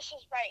do Damn, that. that's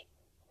just right.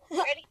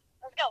 Ready?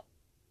 Let's go.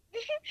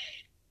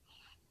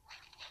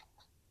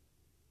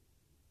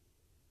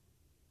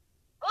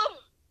 Ooh,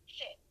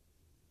 shit.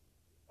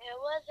 There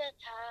was a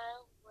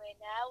time when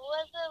I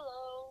was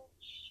alone.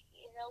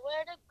 You know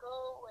where to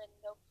go and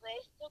no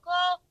place to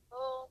go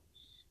home.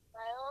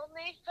 My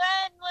only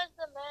friend was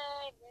the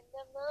man in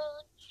the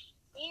moon.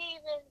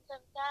 Even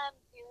sometimes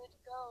he would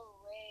go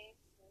away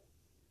soon.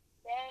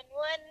 Then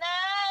one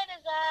night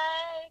as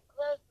I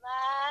closed my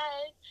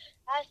eyes,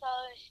 I saw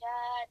a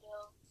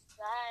shadow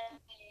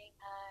flying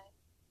high.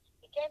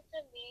 He came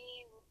to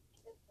me with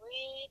the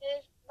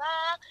sweetest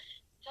smile.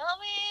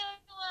 Told me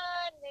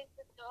one needs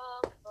to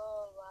talk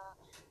for a while.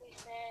 He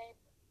said,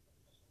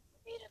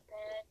 Peter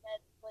Pan,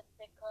 that's what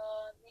they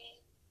call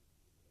me.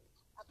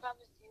 I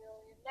promise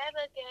you'll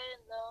never get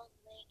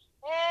lonely.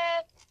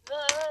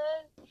 Ever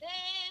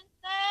since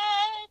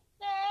that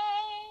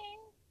day,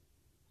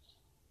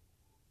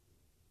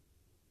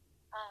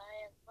 I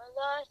am a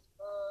lost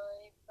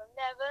boy from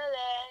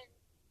Neverland,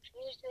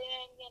 usually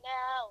hanging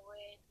out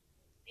with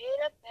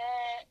Peter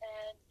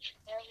Pan.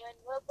 And when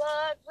we're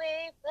bored,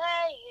 we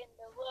play in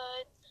the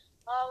woods,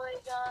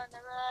 always on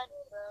the run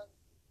from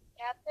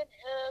Captain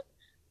Hook.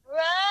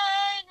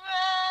 Run,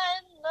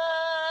 run,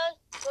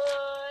 lost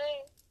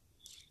boy,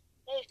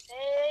 they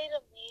say to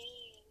me,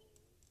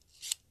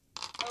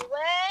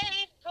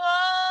 away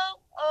from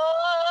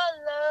all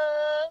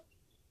of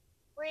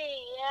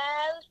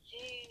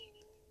reality.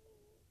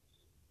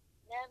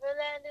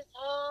 Neverland is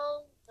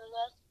home to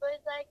lost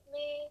boys like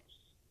me.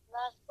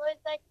 Lost boys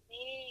like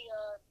me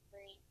are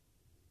free.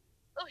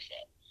 Oh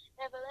shit.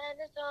 Neverland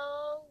is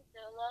home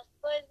to lost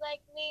boys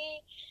like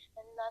me.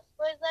 And lost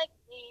boys like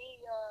me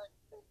are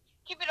free.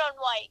 Keep it on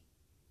white.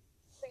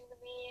 Bring to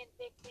me and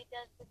take me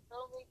dust and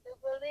told me to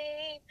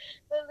believe.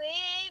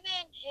 Believe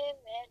in him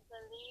and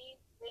believe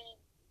in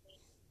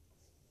me.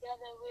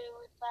 Together we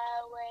would fly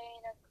away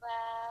in a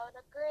cloud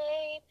of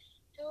green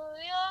to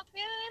your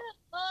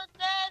beautiful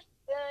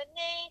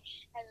destiny.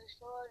 As we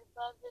soared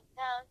above the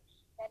town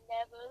that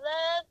never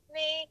loved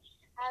me,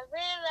 I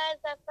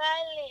realized I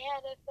finally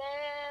had a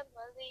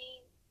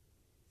family.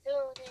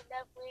 Soon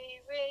enough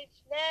we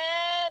reached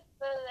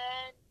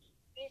Neverland.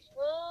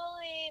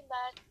 Peacefully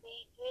my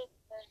feet hit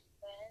the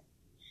sand.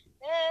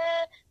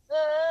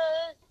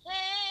 Ever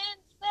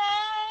since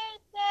that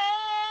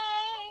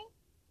day,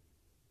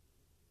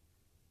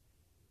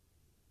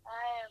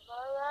 I am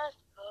a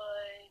lost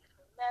boy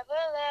from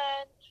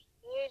Neverland,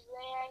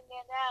 usually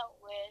hanging out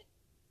with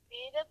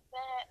Peter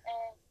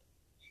Pan.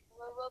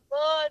 When we're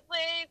bored,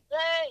 we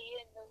play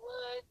in the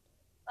woods,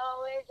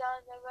 always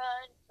on the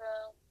run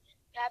from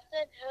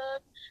Captain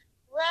Hook.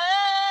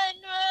 Run,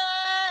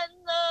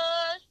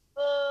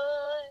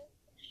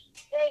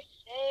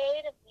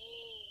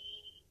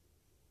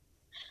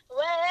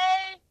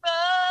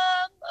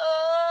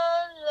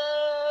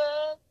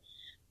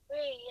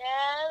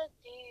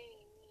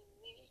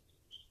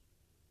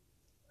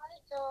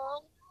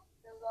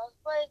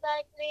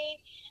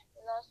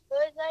 lost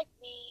boys like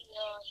me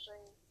are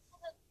free.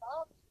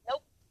 Oh,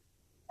 nope.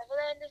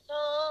 Neverland is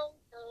home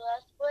to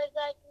lost boys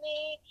like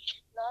me.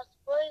 Lost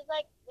boys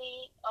like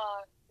me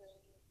are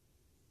free.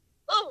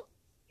 Ooh!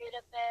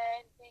 Peter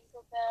Pan,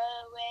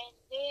 Tinkerbell,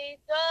 Wendy,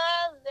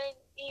 darling,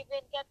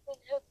 even Captain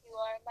Hook, you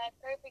are my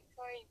perfect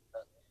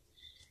storybook.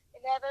 In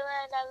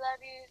Neverland, I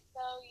love you,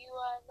 so you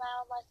are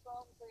now my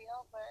song free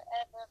on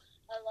forever.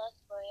 A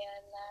lost boy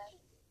at last.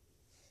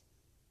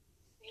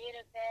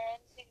 Peter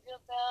Pan,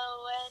 Tinkerbell,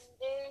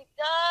 Wendy,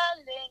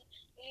 darling,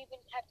 even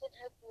Captain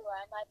Hook, you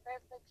are my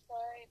perfect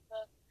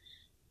storybook.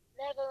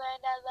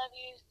 Neverland, I love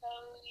you, so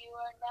you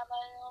are now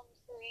my home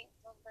sweet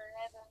home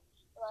forever.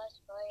 A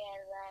lost boy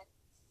at last.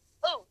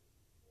 Oh!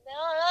 No,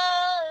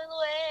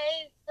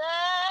 always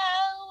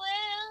I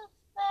will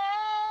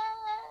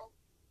stand.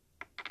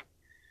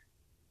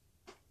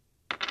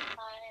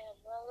 I am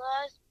a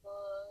lost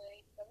boy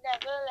from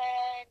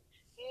Neverland,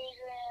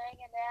 usually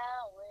hanging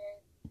out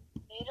with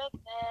Peter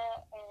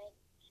Pan.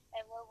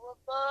 And when we're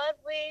bored,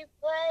 we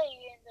play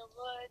in the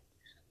woods,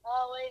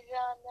 always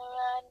on the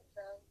run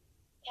from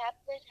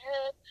Captain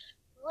Hook.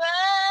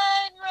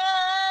 Run,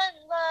 run,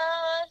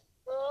 lost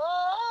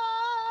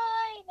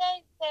boy, they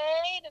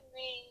say to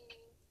me.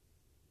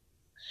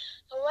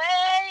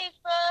 Away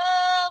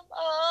from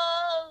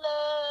all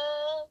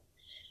of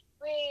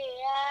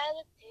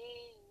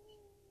reality.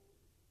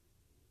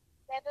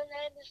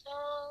 Neverland is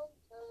home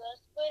to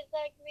lost boys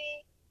like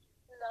me.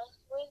 Lost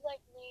boys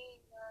like me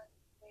are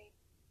free.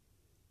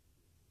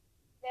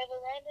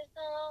 Neverland is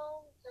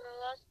home to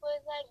lost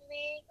boys like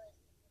me.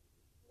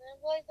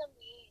 Lost boys like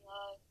me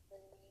are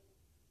free.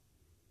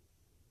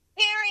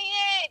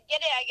 Period.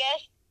 Get it? I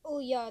guess. Oh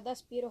yeah,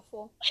 that's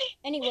beautiful.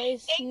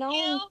 Anyways, Thank now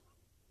you. now-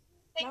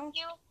 Thank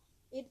you.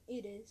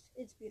 it is.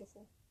 It's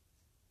beautiful.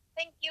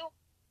 Thank you.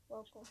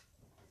 Welcome.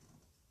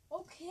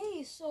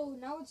 Okay, so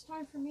now it's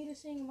time for me to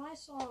sing my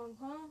song,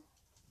 huh?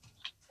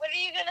 What are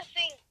you gonna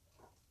sing?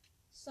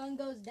 Sun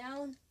Goes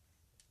Down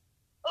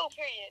Oh,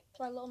 period.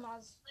 by Lil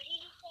Nas. What do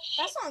you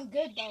That song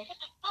good though.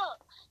 Oh,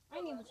 I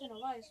ain't even finna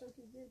lie, so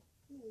too good.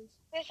 Anyways.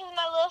 this is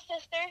my little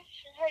sister.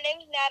 Her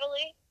name's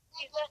Natalie.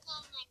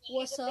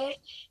 What's she's a up?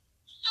 bitch.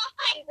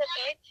 She's a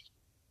bitch.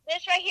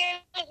 This right here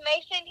is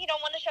Mason. He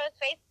don't want to show his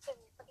face because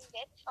he's fucking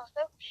bitch.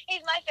 Also,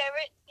 he's my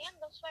favorite. Damn,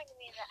 don't smack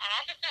me in the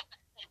ass.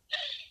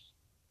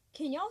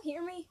 Can y'all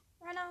hear me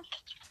right now?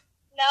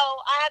 No,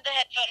 I have the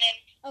headphone in.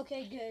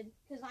 Okay, good.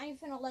 Because I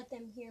ain't finna let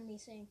them hear me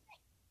sing.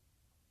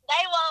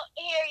 They won't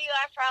hear you,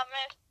 I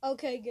promise.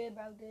 Okay, good,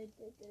 bro. Good.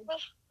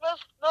 Woof, woof,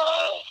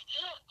 woof.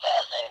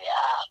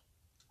 Yeah.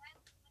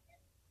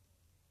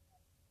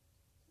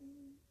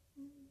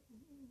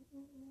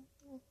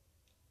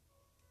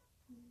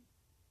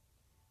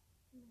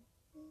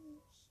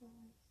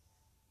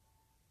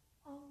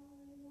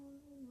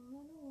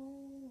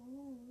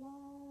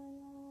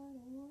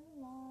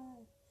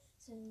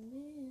 Send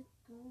me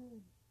a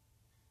gun,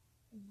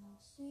 and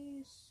I'll see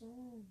you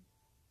soon.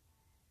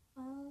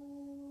 I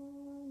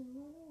wanna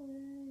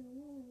run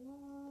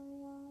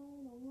away,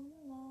 I don't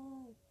wanna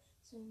lie.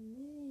 Send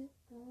me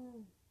a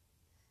gun,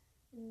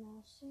 and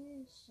I'll see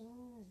you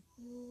soon.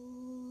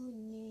 You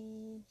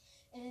need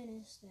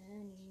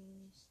instant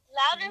ease.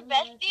 Louder,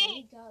 bestie.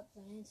 We got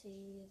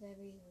plenty of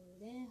every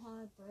hood and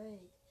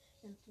heartbreak,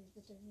 and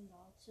people turn it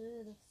all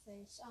to the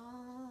face.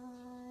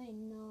 I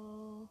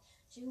know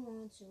you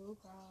want to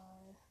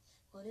cry,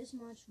 but it's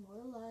much more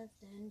to life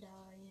than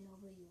dying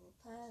over your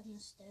past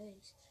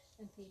mistakes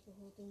and people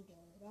who threw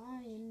dirt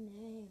on your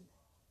name.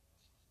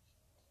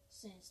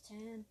 Since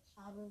 10,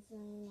 I've been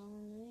feeling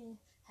lonely.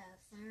 Had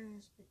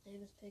friends, but they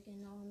was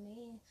picking on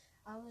me.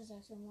 I was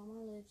asking why my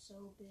lips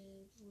so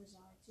big. Was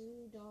I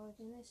too dark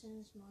and they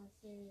sensed my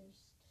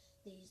fears?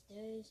 These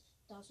days,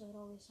 thoughts would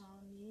always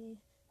haunt me.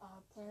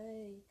 I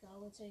pray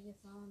God would take it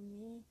from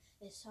me.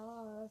 It's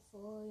hard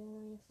for you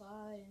when you're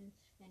fighting,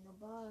 and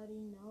nobody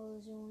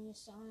knows you when you're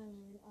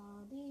silent.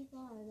 I'll be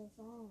by the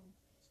phone,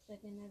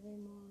 checking every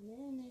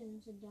morning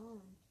into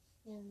dawn.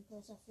 In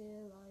place I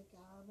feel like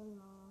I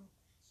belong.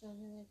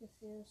 Something that could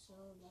feel so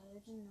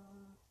bad, you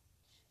know.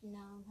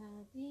 Now I'm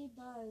happy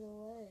by the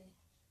way,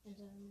 and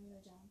I'm gonna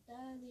jump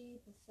that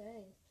leap of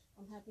faith.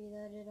 I'm happy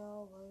that it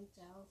all worked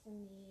out for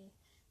me.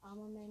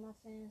 I'ma make my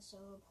fans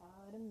so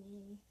proud of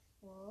me.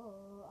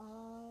 Whoa,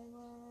 I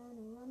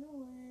wanna run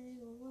away,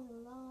 don't wanna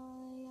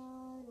lie,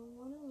 I don't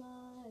wanna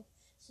lie.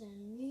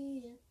 Send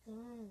me a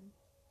gun,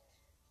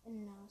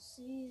 and I'll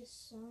see the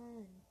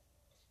sun.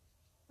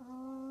 I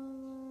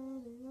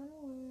wanna run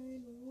away,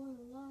 don't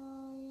wanna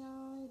lie,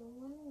 I don't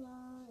wanna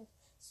lie.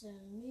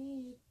 Send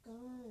me a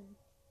gun,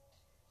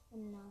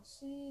 and I'll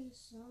see the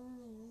sun.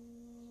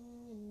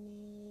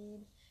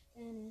 Need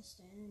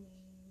instant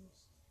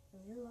ease. In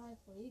your life,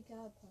 we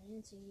got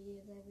plenty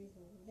of every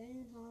hurt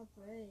and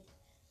heartbreak,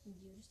 and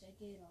you just take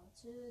it all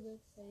to the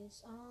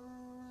face.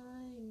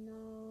 I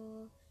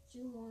know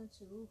you want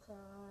to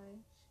cry,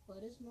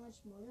 but it's much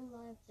more to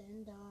life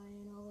than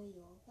dying over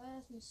your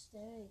past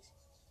mistakes.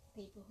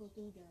 People who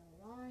threw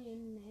dirt on your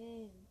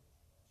name.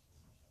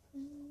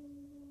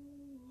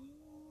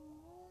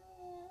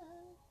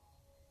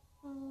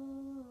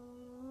 Oh,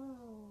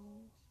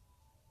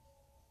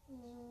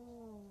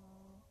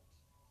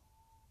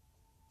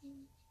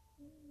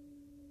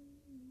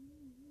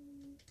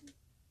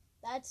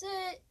 That's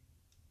it.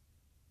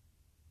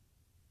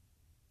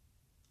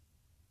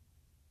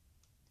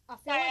 I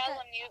feel Sorry, like I was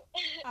on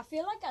mute. I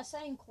feel like I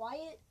sang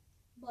quiet,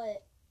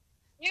 but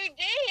You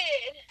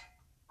did.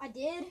 I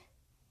did.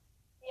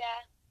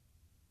 Yeah.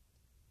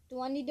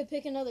 Do I need to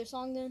pick another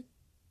song then?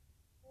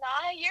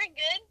 Nah, you're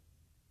good.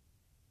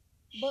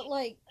 But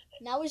like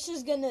now it's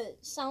just gonna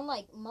sound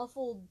like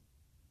muffled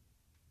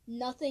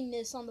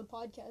nothingness on the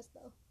podcast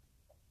though.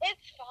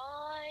 It's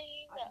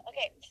fine.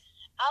 Okay.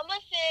 I'm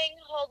gonna sing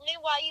Hold Me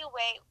While You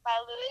Wait by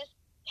Louis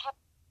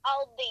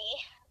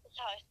Capaldi. That's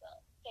how I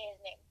say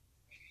his name.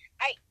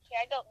 Alright, here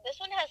I go. This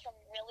one has some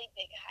really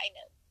big high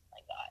notes.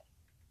 My god.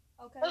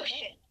 Okay. Oh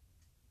shit.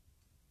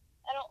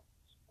 I don't.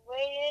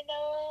 Waiting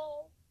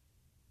on.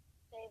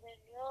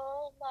 Saving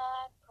all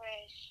my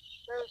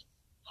precious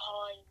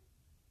time.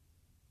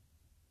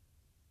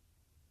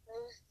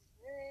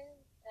 Losing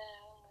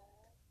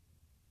that.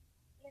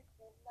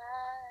 Missing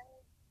my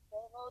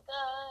same old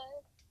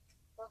us.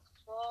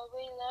 Before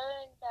we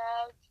learned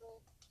how to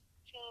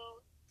too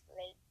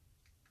late.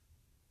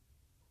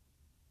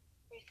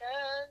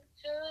 Return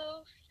to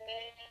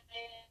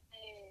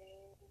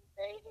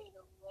fading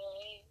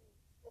away.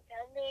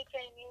 Tell me,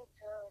 can you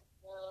turn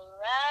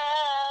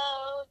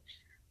around?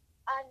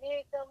 I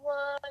need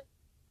someone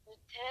to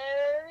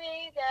tear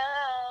me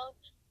down.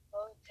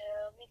 Oh,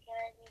 tell me,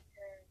 can you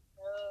turn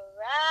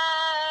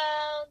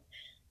around?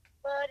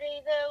 But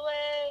either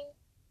way,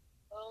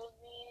 hold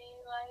me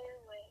while you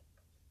wait.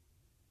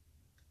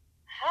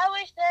 I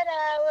wish that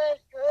I was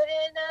good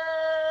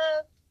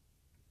enough.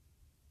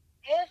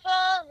 If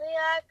only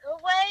I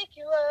could wake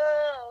you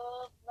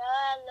up,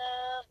 my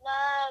love,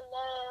 my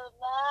love,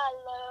 my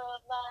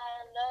love,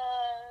 my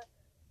love.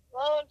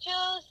 Won't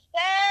you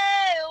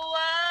stay a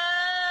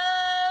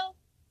while?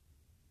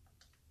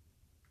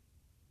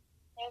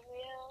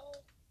 Every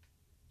hour,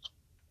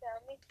 tell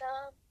me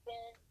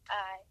something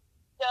I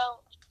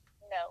don't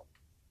know.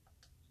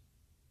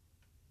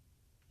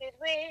 Did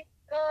we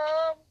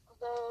come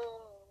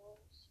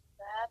close,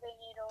 having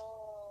it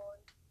on?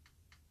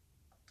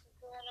 I'm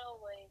gonna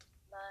waste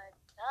my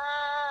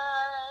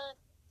time.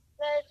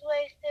 Let's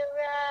waste it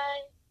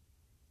right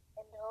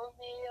and hold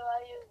me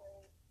while you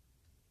wait.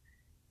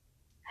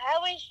 I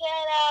wish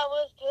that I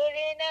was good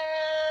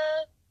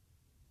enough.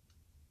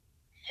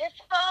 If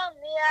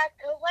only I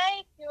could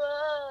wake you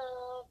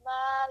up,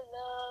 my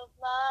love,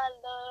 my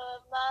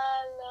love,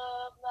 my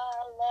love, my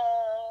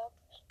love.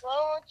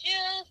 Won't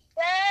you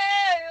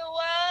stay a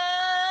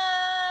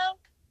while?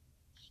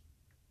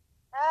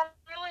 I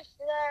wish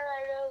that I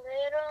had a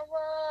little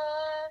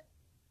more.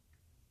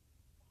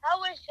 I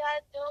wish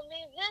I told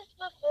me this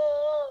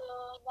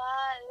before,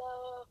 my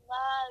love,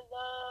 my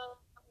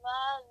love,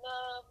 my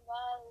love,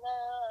 my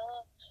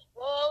love.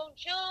 Won't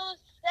you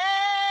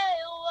stay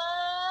a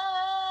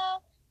while?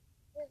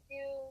 With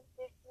you,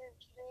 this is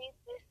sweet,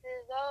 this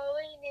is all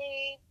we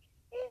need.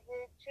 Is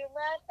it true?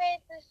 My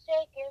faith is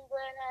shaking,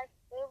 but I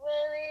still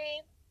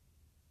believe.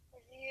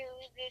 With you,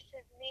 this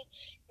is me,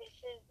 this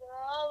is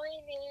all we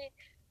need.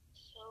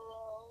 So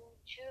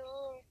won't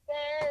you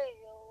stay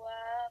a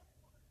while?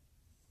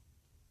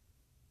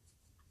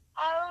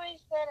 I wish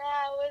that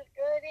I was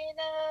good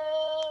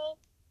enough.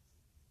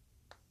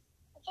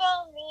 If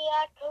only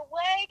I could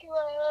wake you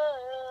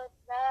up,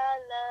 my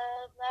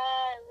love,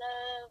 my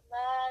love,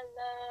 my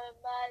love,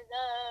 my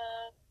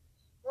love.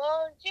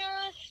 Won't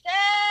you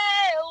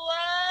stay a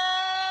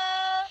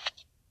while?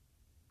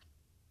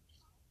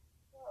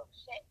 Oh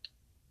shit.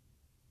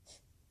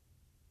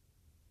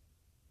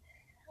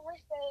 I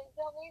wish they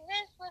told me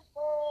this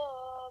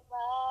before,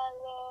 my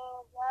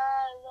love,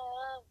 my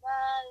love,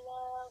 my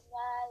love,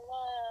 my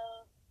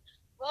love.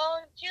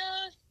 Won't you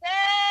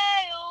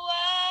stay a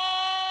while?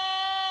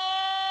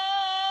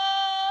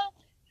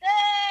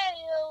 Stay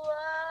a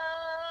while.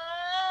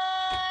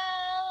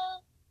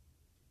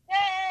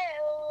 Stay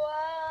a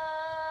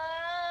while.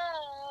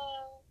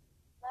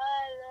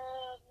 My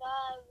love,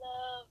 my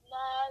love,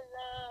 my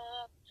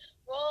love.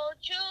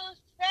 Won't you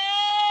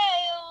stay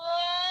a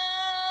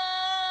while?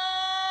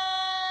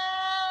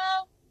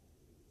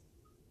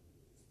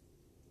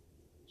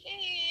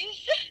 Jeez.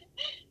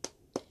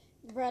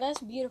 Bro,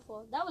 that's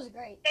beautiful. That was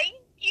great.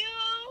 Thank you.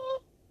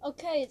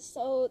 Okay,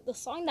 so the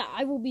song that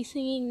I will be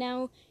singing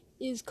now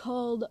is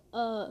called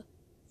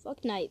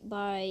Fuck Night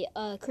by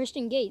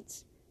Christian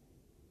Gates.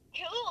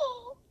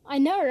 Cool. I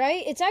know,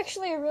 right? It's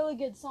actually a really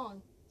good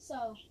song. So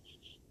I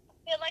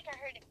feel like I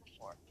heard it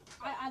before.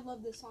 I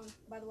love this song,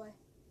 by the way.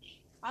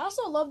 I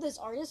also love this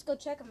artist. Go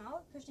check him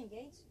out. Christian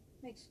Gates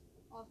makes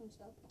awesome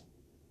stuff.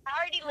 I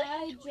already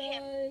listened to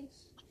him.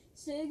 Hijinks,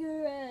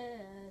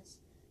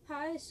 cigarettes,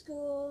 high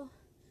school,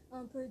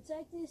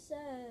 unprotected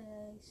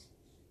sex,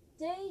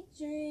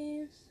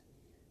 daydreams.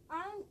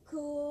 I'm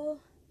cool,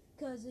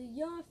 'cause of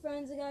your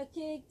friends that got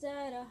kicked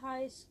out of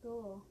high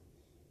school.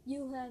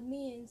 You have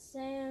me and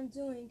Sam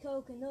doing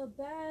coke in the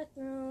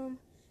bathroom,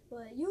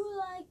 but you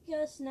like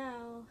us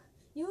now.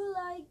 You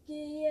like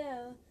it,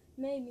 yeah.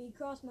 Made me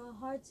cross my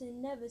heart to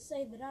never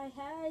say that I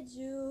had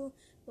you.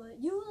 But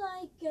you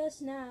like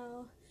us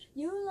now.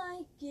 You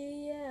like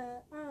it,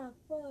 yeah. I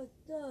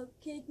fucked up,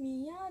 kicked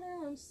me out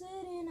and I'm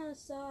sitting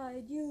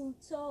outside. You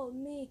told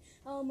me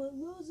I'm a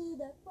loser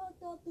that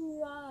fucked up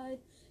the ride.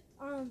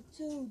 I'm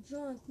too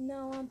drunk,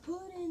 now I'm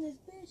putting this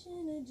bitch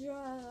in a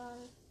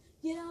drive.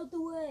 Get out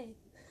the way.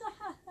 Ha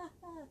ha ha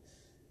ha.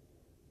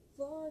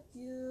 Fuck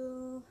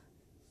you.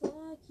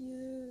 Fuck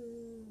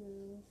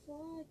you.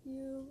 Fuck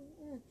you.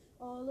 And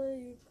all of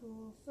your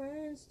cool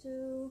friends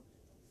too.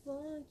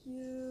 Fuck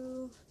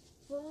you.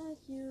 Fuck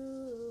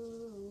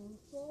you.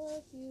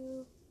 Fuck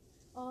you.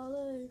 All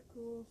of your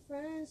cool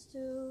friends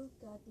too.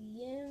 Got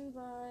the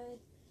invite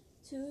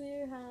to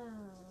your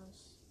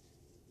house.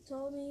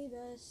 Told me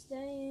that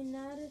staying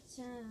out of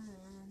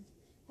town.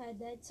 Had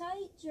that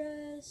tight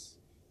dress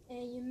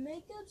and your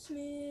makeup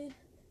smeared,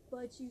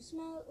 but you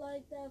smelled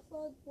like that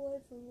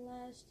fuckboy from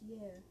last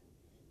year.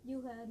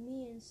 You had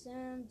me and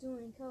Sam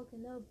doing coke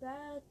in the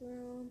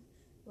bathroom,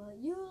 but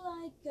you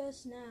like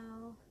us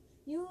now.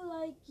 You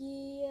like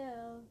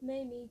yeah,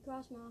 made me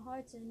cross my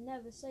heart to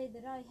never say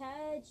that I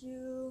had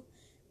you,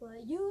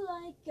 but you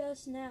like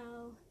us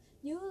now.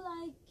 You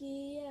like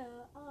yeah,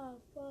 I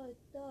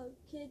fucked up,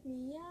 kicked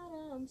me out,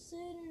 I'm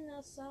sitting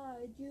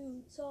outside.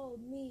 You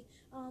told me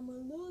I'm a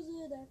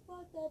loser that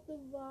fucked up the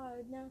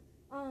vibe. Now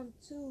I'm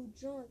too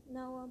drunk,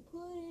 now I'm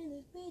putting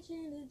this bitch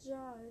in the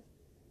drive.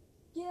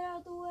 Get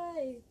out the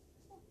way.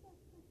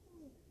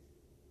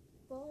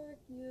 Fuck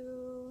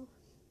you.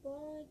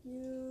 Fuck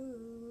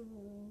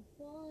you.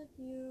 Fuck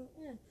you.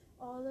 And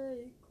all of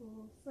your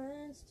cool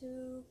friends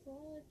too.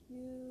 Fuck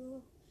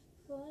you.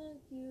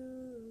 Fuck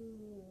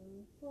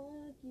you.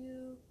 Fuck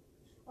you.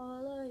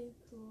 All of your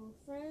cool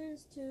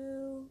friends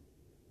too.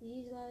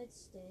 These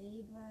lights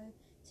stay bright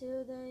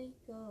till they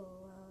go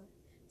out.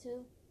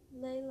 Till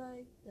they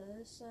light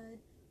the side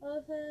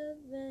of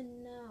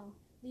heaven now.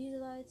 These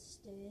lights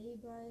stay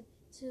bright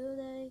till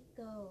they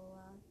go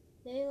out.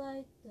 They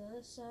light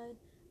the side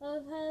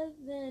of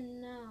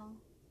heaven now.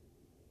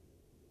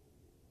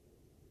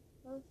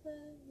 Of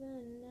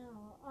heaven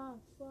now. I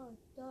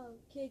fucked up,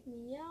 kicked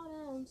me out,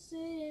 now I'm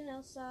sitting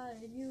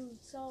outside. You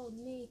told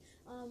me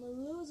I'm a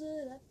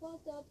loser that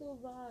fucked up the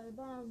vibe.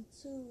 I'm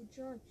too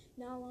drunk,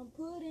 now I'm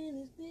putting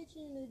this bitch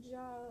in the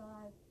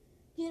drive.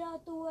 Get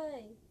out the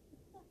way.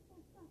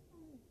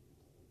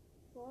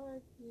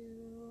 Fuck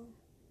you.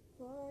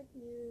 Fuck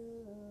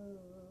you.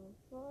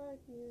 Fuck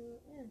you.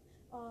 And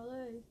all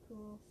of your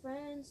cool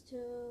friends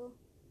too.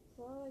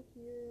 Fuck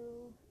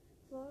you.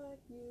 Fuck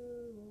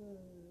you.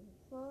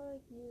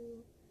 Fuck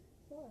you.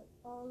 Fuck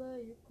all of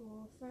your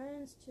cool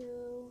friends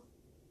too.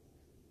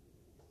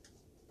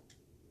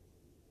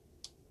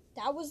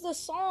 That was the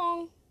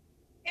song.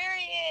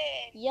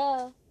 Period.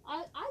 Yeah.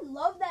 I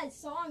love that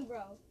song,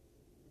 bro.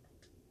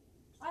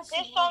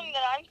 This song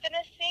that I'm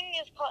gonna sing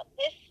is called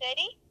This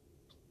City.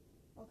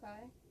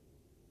 Okay.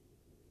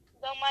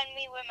 Don't mind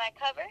me with my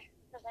cover,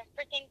 because I'm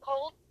freaking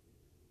cold.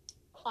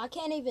 I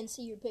can't even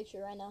see your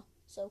picture right now,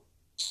 so.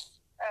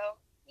 Oh.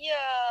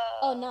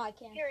 Yeah. Oh, no, I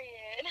can't.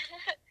 Period.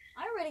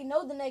 I already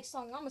know the next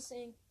song I'm gonna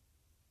sing.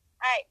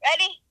 Alright,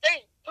 ready?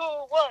 3, 2,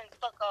 1,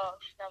 fuck off.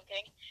 No, I'm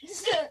kidding.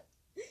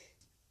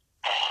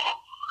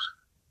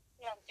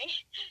 No, I'm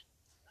kidding.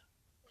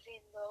 The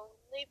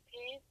lonely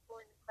people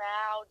in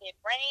crowded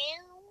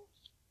rooms.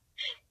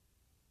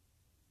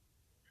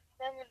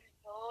 Someone who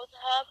knows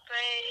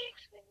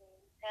heartbreaks when you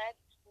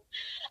text.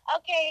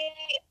 Okay,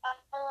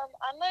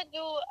 I'm gonna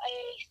do a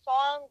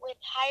song with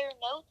higher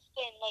notes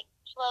than like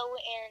slow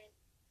and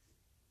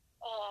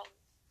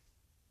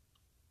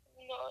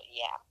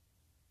yeah.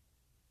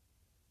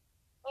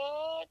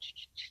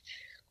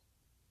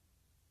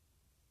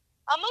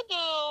 I'm gonna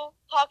do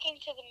Talking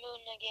to the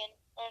Moon again.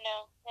 Or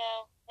no.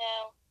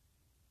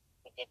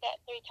 We did that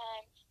 3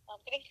 times. No,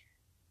 I'm kidding.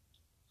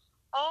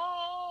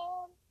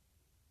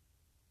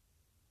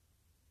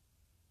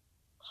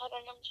 Hold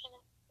on, I'm trying to.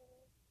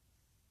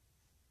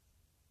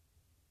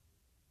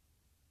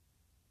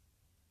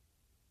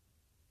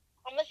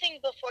 I'm gonna sing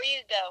Before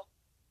You Go.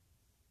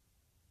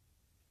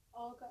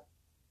 Oh, okay.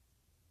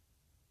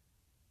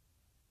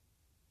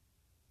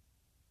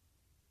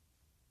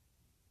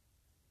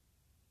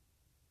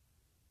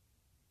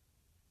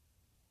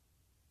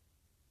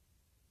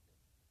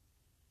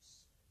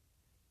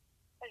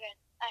 Okay,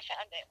 I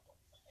found it.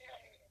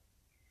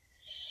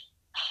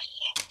 Oh,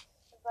 shit.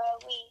 But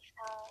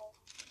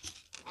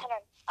hold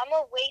on. I'm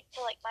gonna wait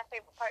till like my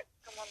favorite part.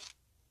 Come on.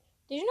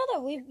 Did you know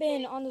that we've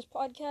been on this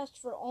podcast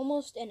for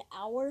almost an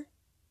hour?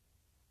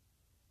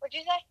 What'd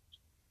you say?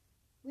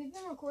 We've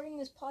been recording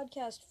this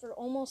podcast for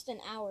almost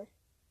an hour.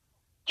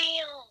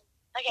 Damn.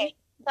 Okay,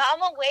 so I'm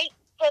gonna wait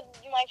for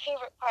my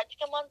favorite part to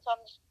come on, so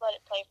I'm just let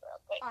it play for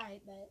real quick.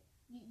 Alright, bet.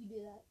 You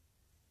do that.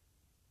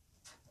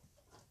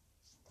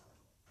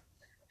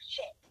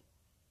 Shit.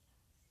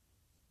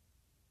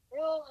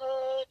 You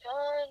hurt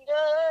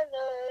under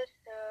the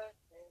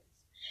surface,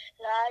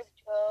 like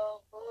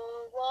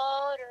troubled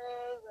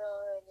water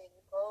running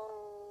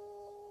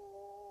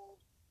cold.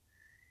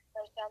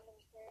 There's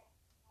something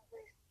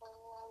always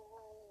cold.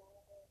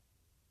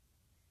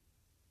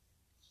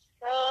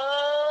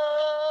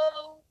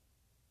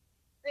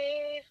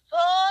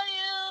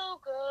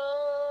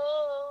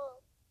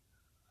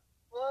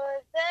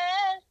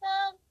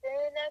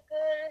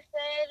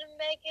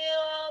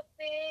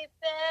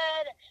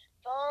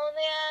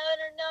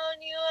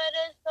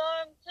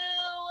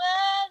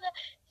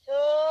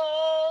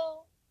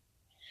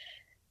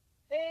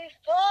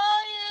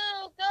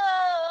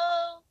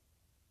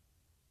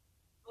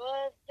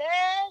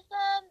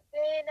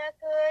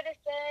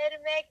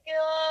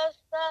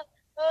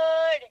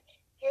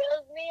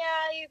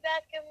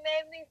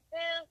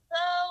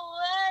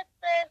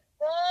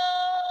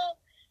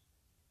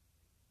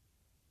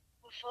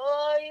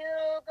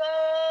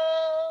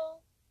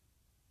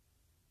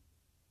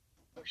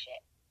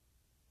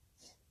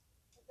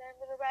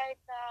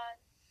 lights on.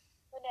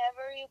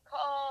 Whenever you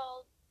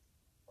called,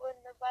 when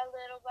by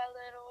little,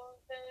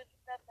 there was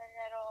nothing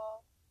at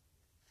all.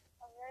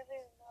 I'm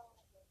living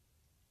moment.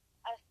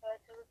 I start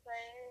to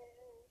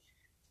replace.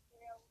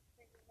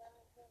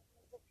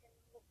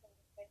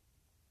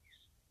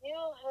 You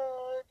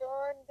heard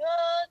under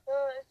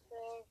the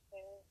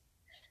surface,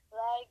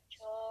 like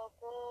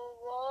troubled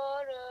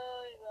water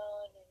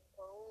running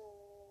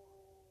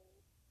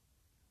cold.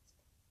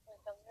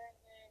 Like I'm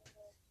in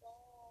the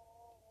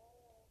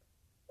song.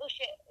 Oh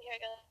shit, here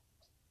it goes.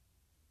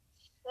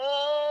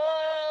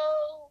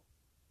 So,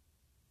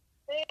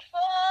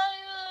 before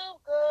you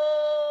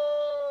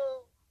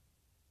go,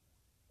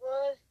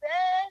 was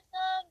there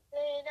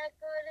something I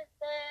could have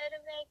said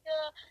to make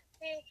you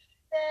feel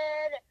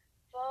better?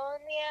 If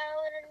only I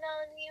would have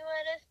known you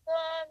had a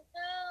storm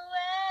to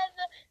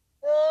weather.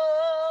 So,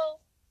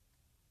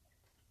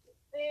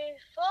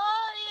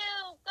 before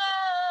you go,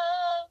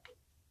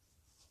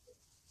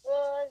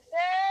 was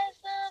there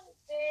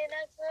something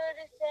I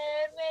could have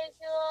said to make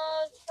you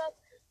all stop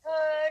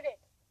hurting?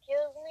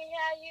 Kills me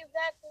how you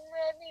back and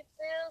made me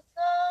feel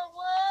so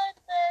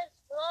worthless.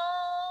 So,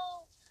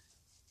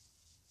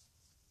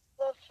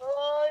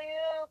 before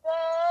you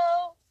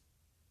go,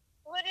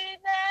 would it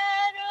be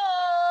better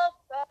off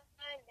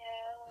by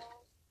now?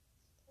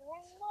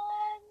 When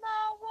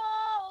my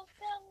walls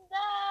come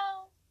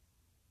down,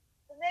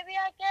 but maybe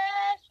I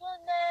guess we'll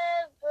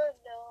never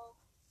know.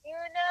 You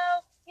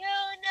know.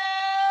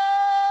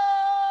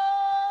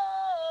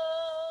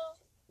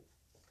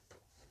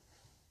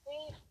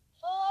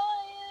 Before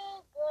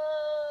you go,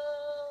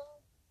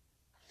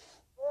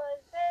 was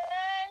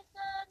there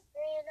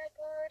something I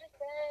could have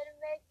said to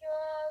make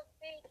your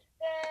feet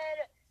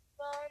better? If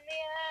only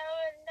I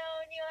would have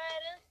known you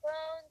had a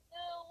stone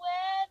to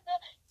weather.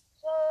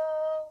 So,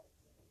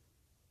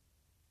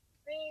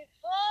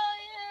 before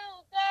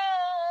you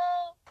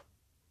go,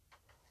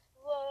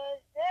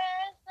 was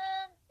there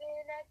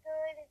something I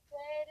could have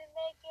said to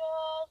make you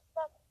all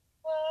stop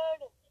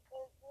hurting?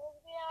 Cause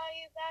maybe are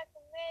you back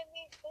and made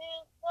me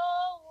feel so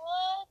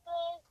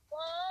worthless.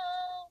 So,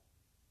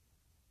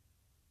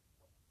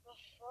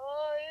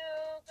 before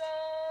you go.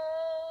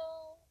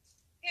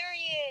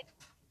 Period.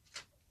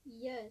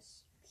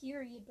 Yes.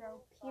 Period,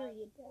 bro.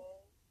 Period, bro.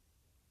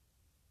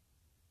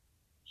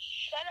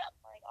 Shut up,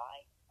 my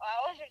guy. I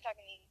wasn't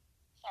talking to you.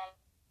 Sorry.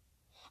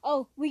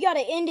 Oh, we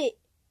gotta end it.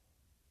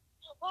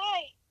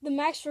 Why? The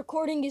max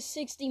recording is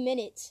 60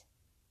 minutes.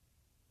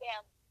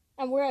 Damn.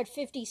 And we're at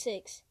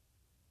 56.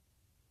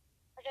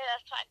 Okay,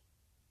 that's fine.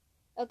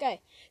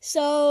 Okay,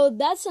 so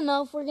that's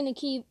enough. We're gonna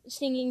keep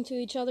singing to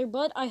each other,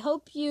 but I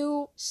hope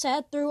you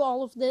sat through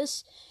all of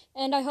this,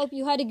 and I hope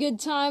you had a good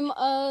time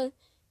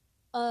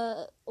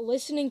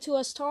listening to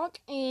us talk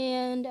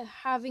and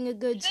having a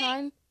good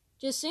time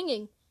just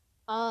singing.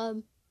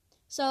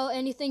 So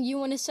anything you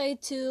want to say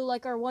to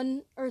like our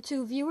 1 or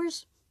 2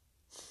 viewers?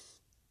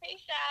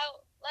 Peace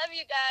out. Love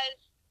you guys.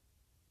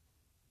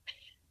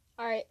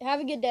 All right, have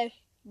a good day.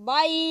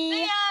 Bye.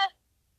 See ya.